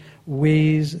confronted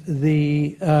with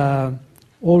the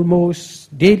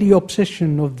almost daily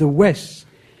obsession of the West,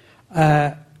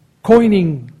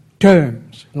 coining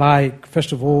terms like,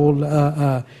 first of all,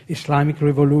 Islamic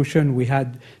Revolution, we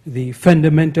had the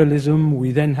fundamentalism,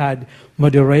 we then had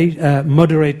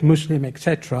moderate Muslim,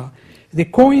 etc. They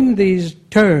coined these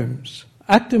terms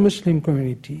at the Muslim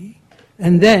community,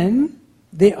 and then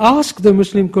they asked the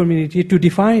Muslim community to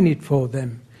define it for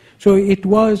them. So it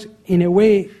was, in a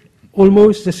way,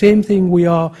 almost the same thing we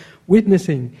are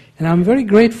witnessing. And I'm very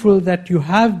grateful that you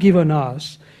have given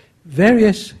us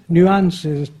various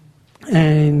nuances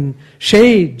and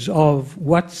shades of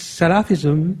what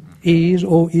Salafism is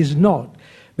or is not.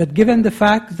 But given the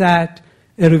fact that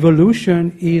a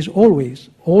revolution is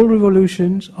all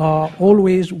revolutions are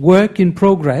always work in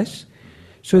progress,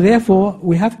 so therefore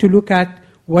we have to look at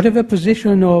whatever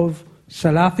position of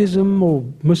Salafism or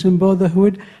Muslim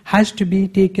Brotherhood has to be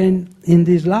taken in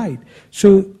this light.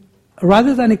 So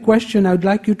rather than a question, I would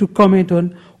like you to comment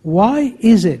on why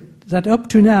is it that up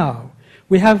to now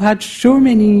we have had so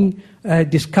many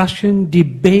discussion,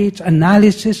 debates,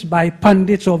 analysis by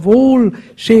pundits of all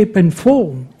shape and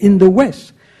form in the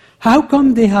West. How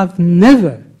come they have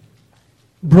never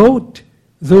brought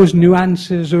those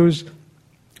nuances, those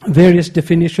various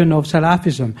definitions of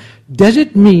Salafism? Does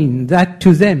it mean that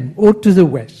to them or to the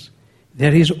West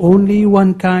there is only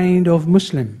one kind of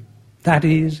Muslim, that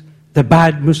is the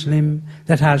bad Muslim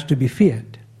that has to be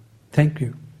feared? Thank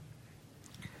you.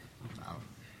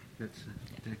 Let's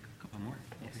take a couple more.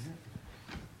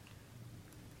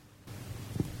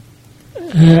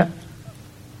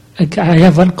 I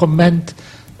have one comment.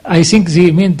 I think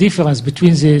the main difference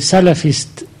between the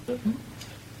Salafist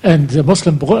and the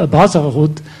Muslim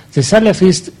Brotherhood, the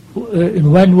Salafist,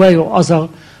 in one way or other,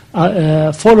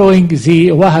 are following the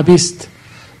Wahhabist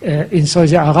in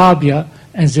Saudi Arabia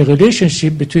and the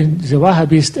relationship between the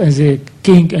Wahhabist and the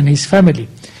king and his family.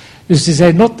 They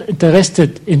are not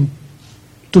interested in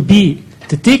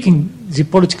taking the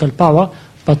political power,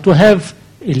 but to have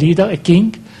a leader, a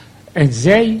king, and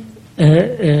they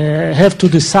have to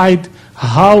decide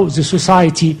how the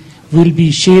society will be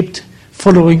shaped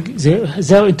following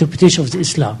their interpretation of the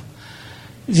Islam.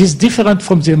 This is different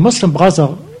from the Muslim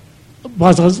brothers.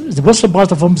 The Muslim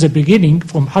brothers from the beginning,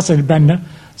 from Hassan al-Banna,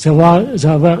 they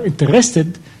were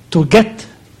interested to get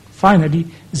finally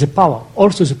the power,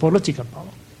 also the political power.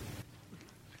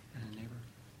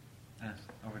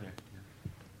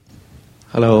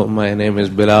 Hello, my name is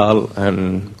Bilal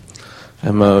and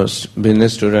I'm a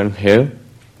business student here.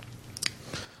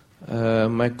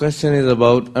 My question is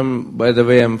about, by the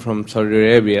way, I'm from Saudi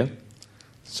Arabia.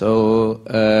 So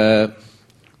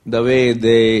the way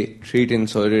they treat in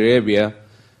Saudi Arabia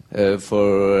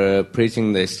for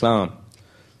preaching the Islam,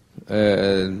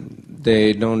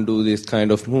 they don't do these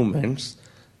kind of movements.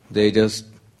 They just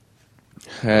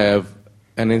have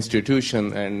an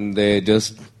institution and they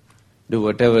just do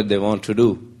whatever they want to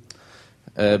do.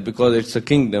 Because it's a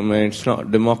kingdom and it's not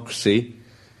democracy.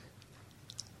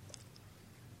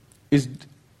 Is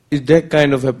that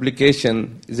kind of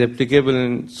application is applicable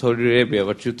in Saudi Arabia?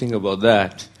 What do you think about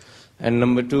that? And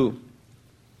number two,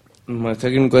 my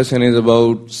second question is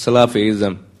about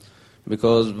Salafism,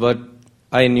 because what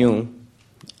I knew,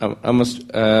 I'm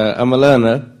a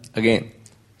learner again.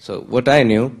 So what I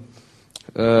knew,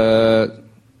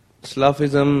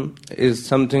 Salafism is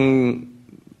something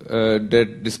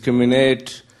that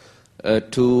discriminate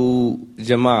to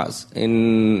Jamaas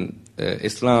in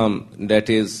Islam, that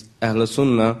is Ahl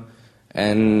Sunnah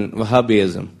and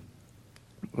Wahhabism.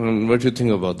 What do you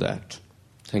think about that?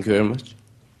 Thank you very much.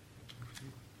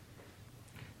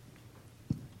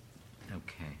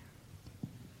 Okay.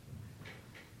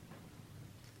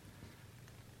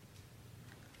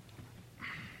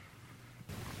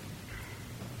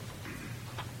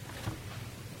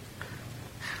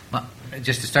 Well,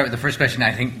 just to start with the first question,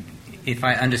 I think, if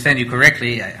I understand you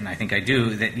correctly, and I think I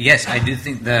do, that yes, I do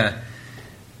think the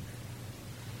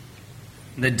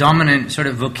dominant sort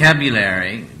of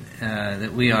vocabulary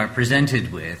that we are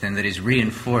presented with and that is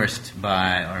reinforced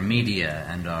by our media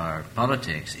and our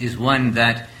politics is one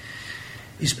that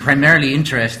is primarily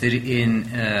interested in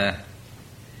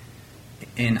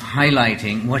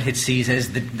highlighting what it sees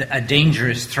as the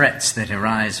dangerous threats that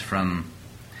arise from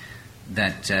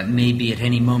that may be at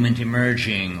any moment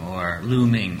emerging or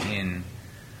looming in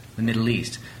the Middle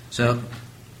East. So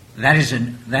that is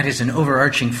an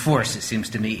overarching force, it seems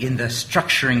to me, in the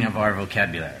structuring of our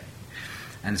vocabulary.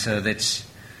 And so that's,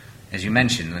 as you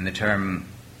mentioned, when the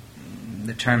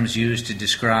terms used to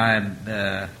describe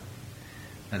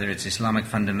whether it's Islamic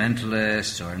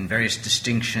fundamentalists or in various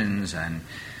distinctions, and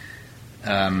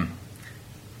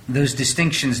those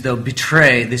distinctions, though,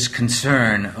 betray this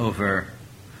concern over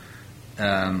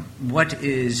what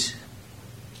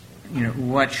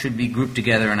should be grouped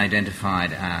together and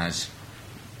identified as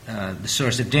the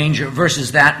source of danger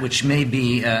versus that which may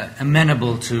be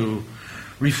amenable to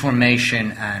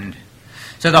reformation. And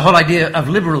so the whole idea of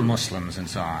liberal Muslims and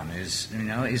so on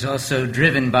is also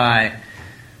driven by,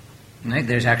 right,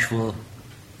 there's actual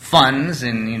funds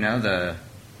in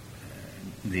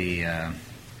the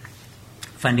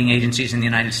funding agencies in the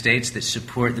United States that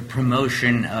support the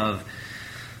promotion of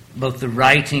both the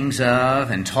writings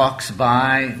of and talks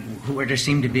by where there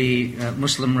seem to be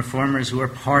Muslim reformers who are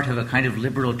part of a kind of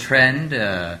liberal trend,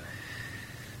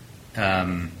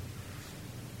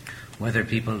 whether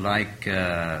people like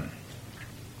Nasser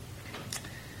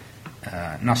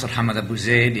Hamad Abu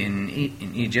Zaid in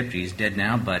Egypt, he's dead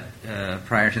now, but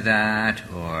prior to that,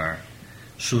 or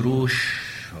Surush,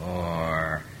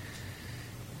 or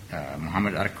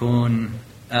Muhammad Arkoun,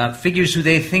 figures who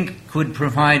they think could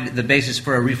provide the basis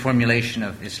for a reformulation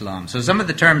of Islam. So some of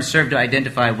the terms serve to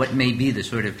identify what may be the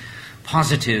sort of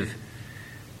positive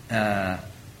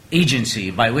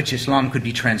agency by which Islam could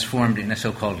be transformed in a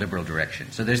so-called liberal direction.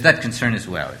 So there's that concern as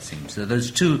well, it seems. So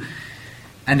those two,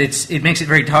 and it makes it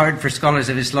very hard for scholars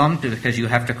of Islam because you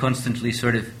have to constantly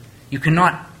you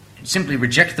cannot simply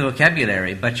reject the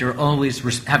vocabulary, but you're always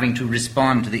having to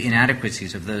respond to the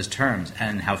inadequacies of those terms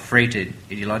and how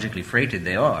ideologically freighted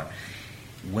they are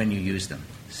when you use them.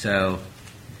 So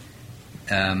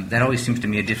that always seems to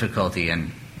me a difficulty,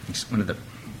 and it's one of the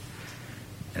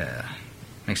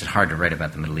makes it hard to write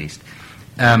about the Middle East.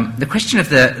 The question of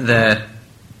the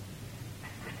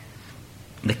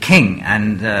king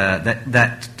and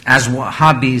that as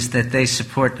Wahhabis that they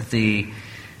support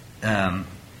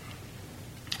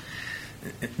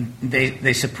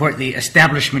they support the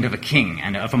establishment of a king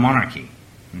and of a monarchy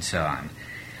and so on.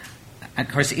 Of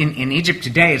course, in Egypt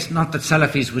today, it's not that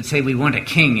Salafis would say we want a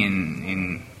king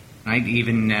in right,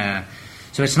 even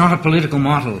so it's not a political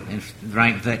model,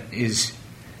 right, that is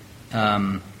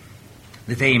that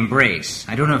they embrace.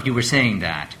 I don't know if you were saying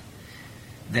that.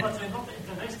 But they're not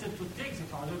interested to take the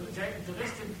power. They're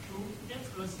interested to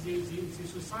influence the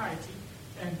society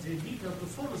and the leader to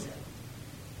follow them.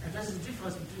 And that's the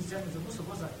difference between them and the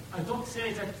Muslims. I don't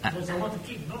say that they want a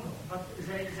king, no, but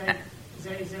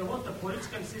they want a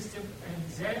political system, and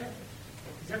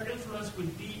their influence will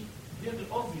be very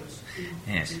obvious in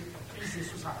the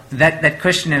society. That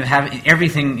question of having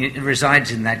everything resides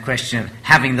in that question of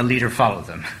having the leader follow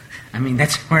them. I mean,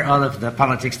 that's where all of the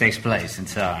politics takes place and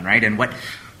so on, right? And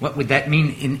what would that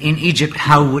mean in Egypt?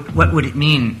 What would it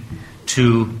mean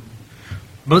to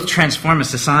both transform a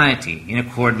society in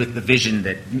accord with the vision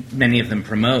that many of them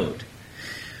promote,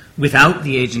 without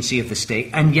the agency of the state,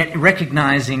 and yet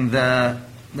recognizing the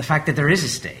fact that there is a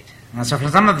state? And so for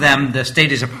some of them, the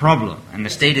state is a problem, and the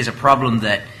state is a problem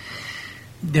that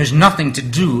there's nothing to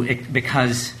do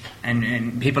because,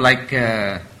 and people like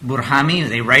Burhami,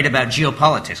 they write about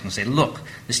geopolitics and say, look,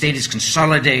 the state is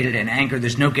consolidated and anchored,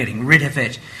 there's no getting rid of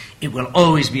it, it will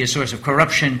always be a source of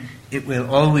corruption, it will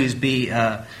always be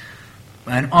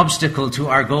an obstacle to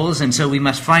our goals, and so we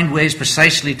must find ways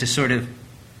precisely to sort of,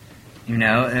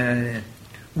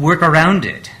 work around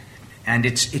it. And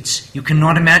you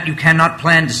cannot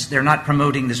plan. They're not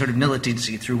promoting the sort of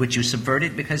militancy through which you subvert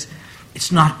it, because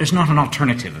there's not an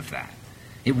alternative of that.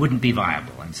 It wouldn't be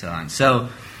viable, and so on. So,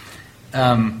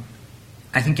 I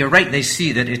think you're right. They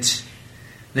see that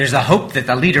there's a hope that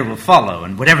the leader will follow,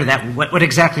 and what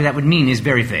exactly that would mean is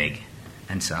very vague,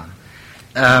 and so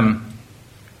on.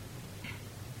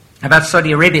 About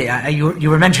Saudi Arabia, you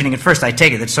were mentioning at first, I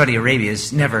take it, that Saudi Arabia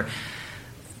is never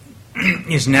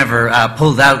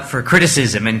pulled out for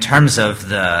criticism in terms of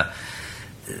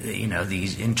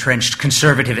these entrenched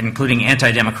conservative, including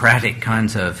anti-democratic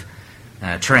kinds of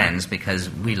trends,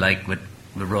 because we like what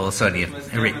the role of Saudi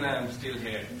Arabia. I'm still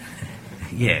here.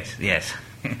 Yes.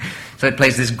 So it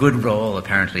plays this good role,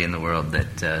 apparently, in the world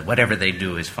that whatever they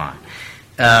do is fine.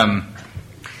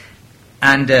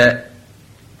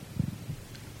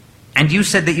 And you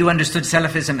said that you understood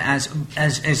Salafism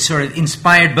as sort of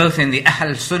inspired both in the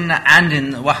Ahl Sunnah and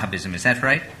in Wahhabism. Is that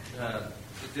right?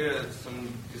 There is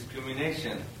some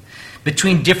discrimination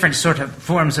between different sort of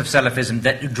forms of Salafism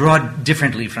that draw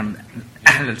differently from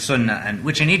Ahl Sunnah, and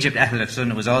which in Egypt Ahl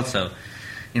Sunnah was also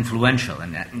influential,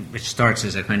 and which starts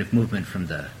as a kind of movement from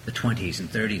the 20s and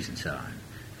 30s and so on,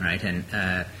 right? And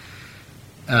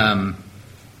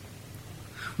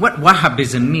what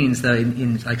Wahhabism means, though,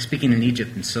 in like speaking in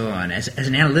Egypt and so on, as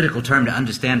an analytical term to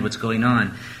understand what's going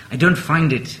on, I don't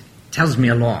find it tells me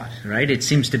a lot, right? It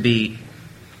seems to be,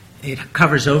 it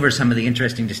covers over some of the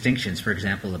interesting distinctions, for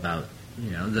example, about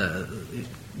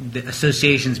the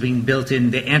associations being built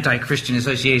in, the anti-Christian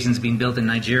associations being built in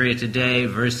Nigeria today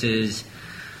versus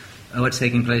what's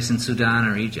taking place in Sudan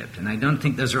or Egypt. And I don't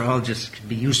think those are all just could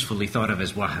be usefully thought of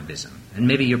as Wahhabism. And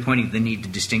maybe you're pointing to the need to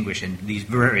distinguish and these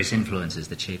various influences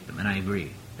that shape them. And I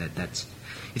agree that's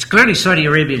it's clearly Saudi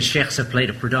Arabian sheikhs have played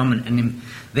a predominant, and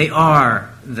they are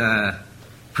the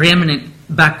preeminent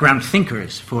background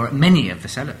thinkers for many of the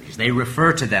Salafis. They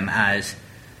refer to them as,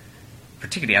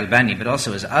 particularly Albani, but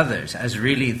also as others, as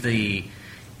really the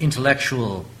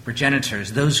intellectual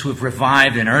progenitors, those who have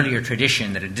revived an earlier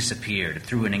tradition that had disappeared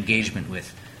through an engagement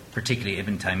with particularly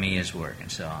Ibn Taymiyyah's work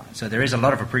and so on. So there is a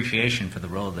lot of appreciation for the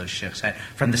role those sheikhs had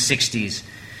from the 60s,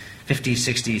 50s,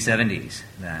 60s, 70s,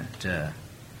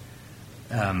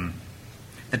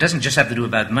 that doesn't just have to do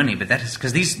about money, but that is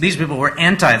because these people were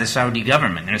anti the Saudi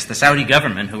government, and it's the Saudi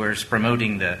government who is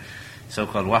promoting the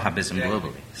so-called Wahhabism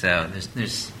globally. So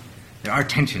there are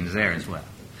tensions there as well.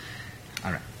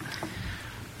 All right.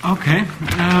 Okay,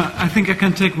 I think I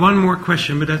can take one more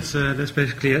question, but that's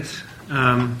basically it. So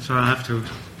I'll have to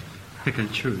pick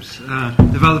and choose.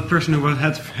 The person who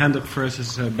had hand up first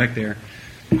is back there.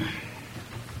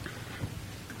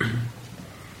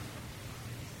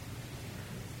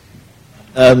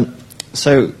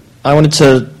 So I wanted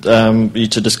you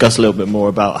to discuss a little bit more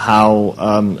about how,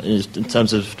 in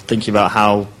terms of thinking about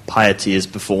how piety is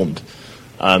performed,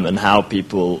 and how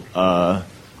people are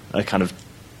kind of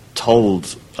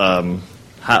told,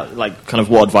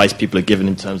 what advice people are given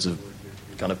in terms of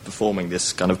kind of performing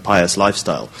this kind of pious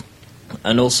lifestyle,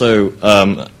 and also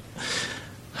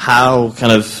how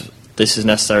kind of this is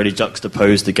necessarily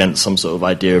juxtaposed against some sort of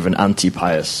idea of an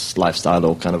anti-pious lifestyle,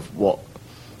 or kind of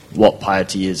what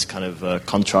piety is kind of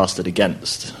contrasted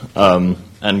against, and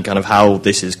kind of how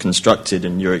this is constructed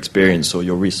in your experience or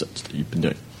your research that you've been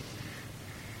doing.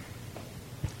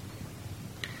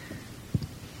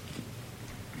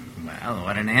 Well,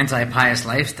 what an anti-pious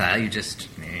lifestyle! You just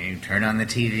you turn on the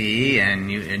TV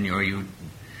and you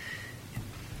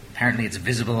apparently it's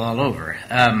visible all over.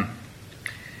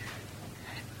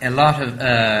 A lot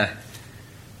of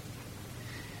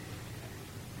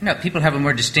people have a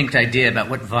more distinct idea about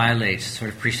what violates sort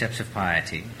of precepts of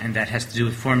piety, and that has to do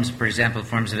with forms, for example,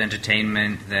 forms of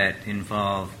entertainment that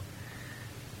involve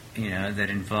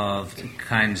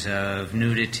kinds of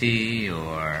nudity,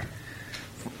 or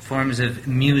forms of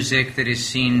music that is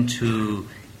seen to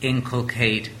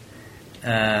inculcate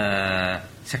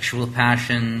sexual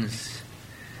passions,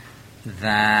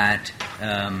 that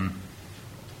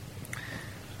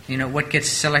what gets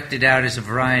selected out is a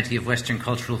variety of Western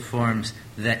cultural forms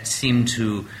that seem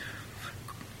to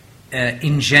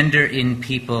engender in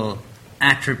people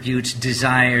attributes,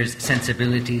 desires,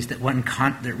 sensibilities that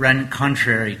run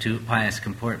contrary to pious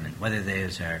comportment, whether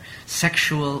those are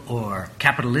sexual or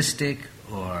capitalistic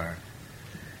or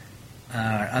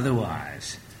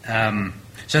otherwise.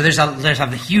 So there's a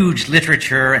huge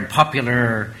literature and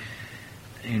popular,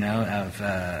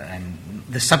 and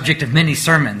the subject of many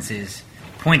sermons is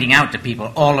pointing out to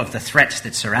people all of the threats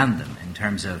that surround them in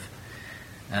terms of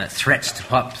threats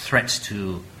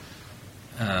to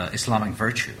Islamic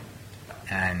virtue.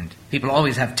 And people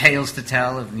always have tales to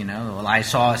tell of, well, I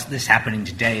saw this happening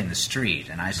today in the street,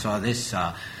 and I saw this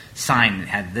sign that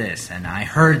had this, and I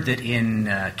heard that in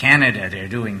Canada they're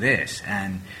doing this,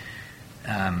 and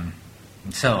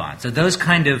so on. So those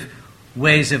kind of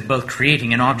ways of both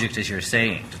creating an object, as you're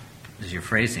saying, as you're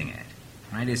phrasing it,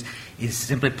 right, is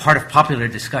simply part of popular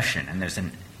discussion, and there's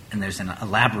an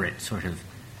elaborate sort of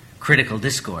critical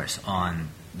discourse on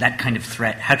that kind of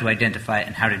threat, how to identify it,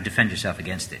 and how to defend yourself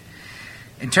against it.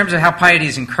 In terms of how piety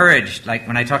is encouraged, like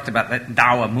when I talked about that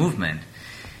da'wah movement,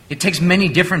 it takes many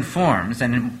different forms,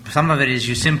 and some of it is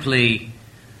you simply,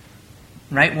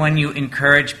 right, when you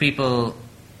encourage people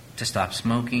to stop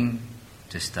smoking,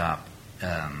 to stop,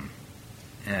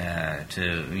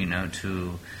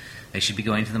 they should be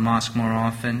going to the mosque more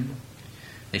often,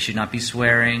 they should not be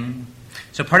swearing.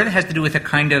 So part of it has to do with a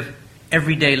kind of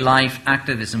everyday life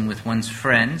activism with one's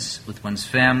friends, with one's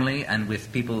family, and with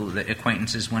people, the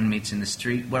acquaintances one meets in the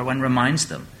street, where one reminds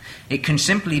them. It can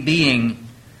simply be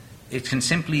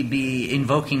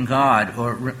invoking God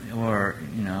or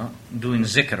doing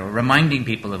zikr or reminding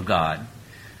people of God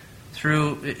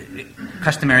through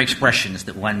customary expressions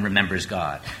that one remembers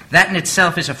God. That in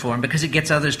itself is a form because it gets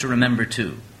others to remember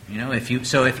too.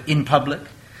 If in public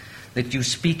that you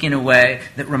speak in a way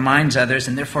that reminds others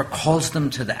and therefore calls them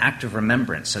to the act of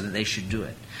remembrance so that they should do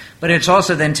it. But it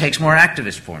also then takes more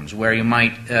activist forms where you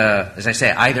might, as I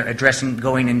say, either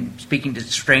going and speaking to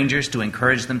strangers to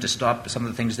encourage them to stop some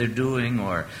of the things they're doing,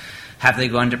 or have they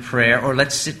gone to prayer, or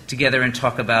let's sit together and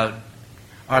talk about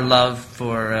our love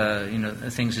for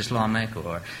things Islamic,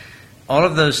 or all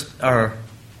of those are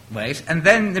ways. And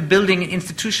then the building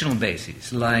institutional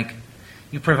bases, like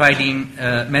you're providing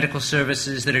medical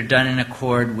services that are done in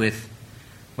accord with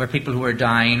where people who are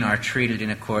dying are treated in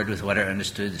accord with what are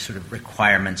understood as sort of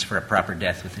requirements for a proper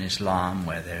death within Islam,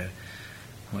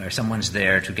 where someone's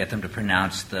there to get them to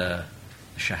pronounce the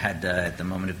shahada at the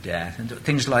moment of death, and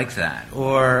things like that.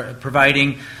 Or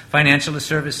providing financial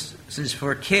services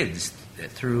for kids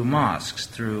through mosques,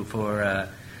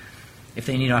 if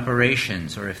they need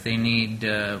operations, or if they need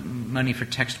money for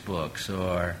textbooks,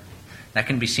 or that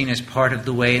can be seen as part of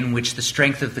the way in which the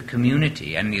strength of the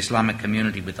community, and the Islamic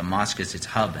community with the mosque as its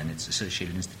hub and its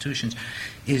associated institutions,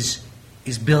 is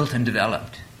built and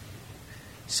developed.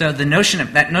 So that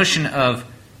notion of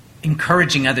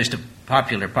encouraging others to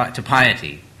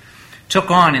piety took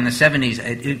on in the 70s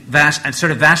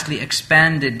a vastly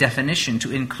expanded definition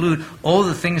to include all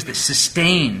the things that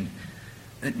sustained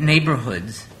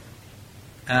neighborhoods,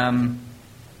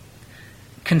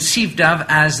 conceived of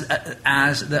as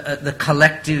the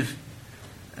collective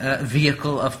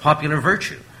vehicle of popular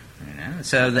virtue.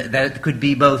 So that could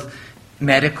be both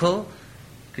medical,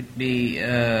 could be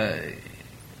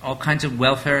all kinds of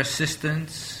welfare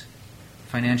assistance,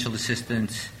 financial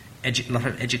assistance, a lot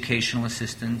of educational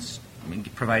assistance,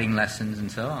 providing lessons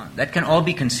and so on. That can all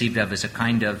be conceived of as a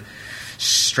kind of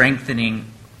strengthening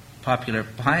popular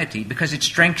piety because it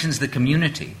strengthens the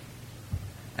community.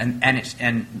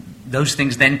 And those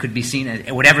things then could be seen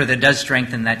as whatever that does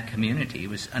strengthen that community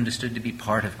was understood to be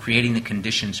part of creating the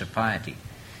conditions of piety.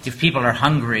 If people are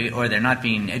hungry or they're not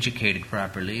being educated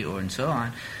properly and so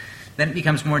on, then it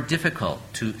becomes more difficult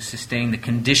to sustain the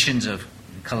conditions of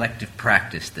collective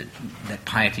practice that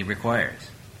piety requires.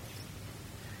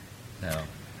 So,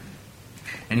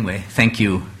 anyway, thank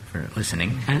you for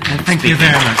listening. And thank you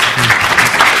very much.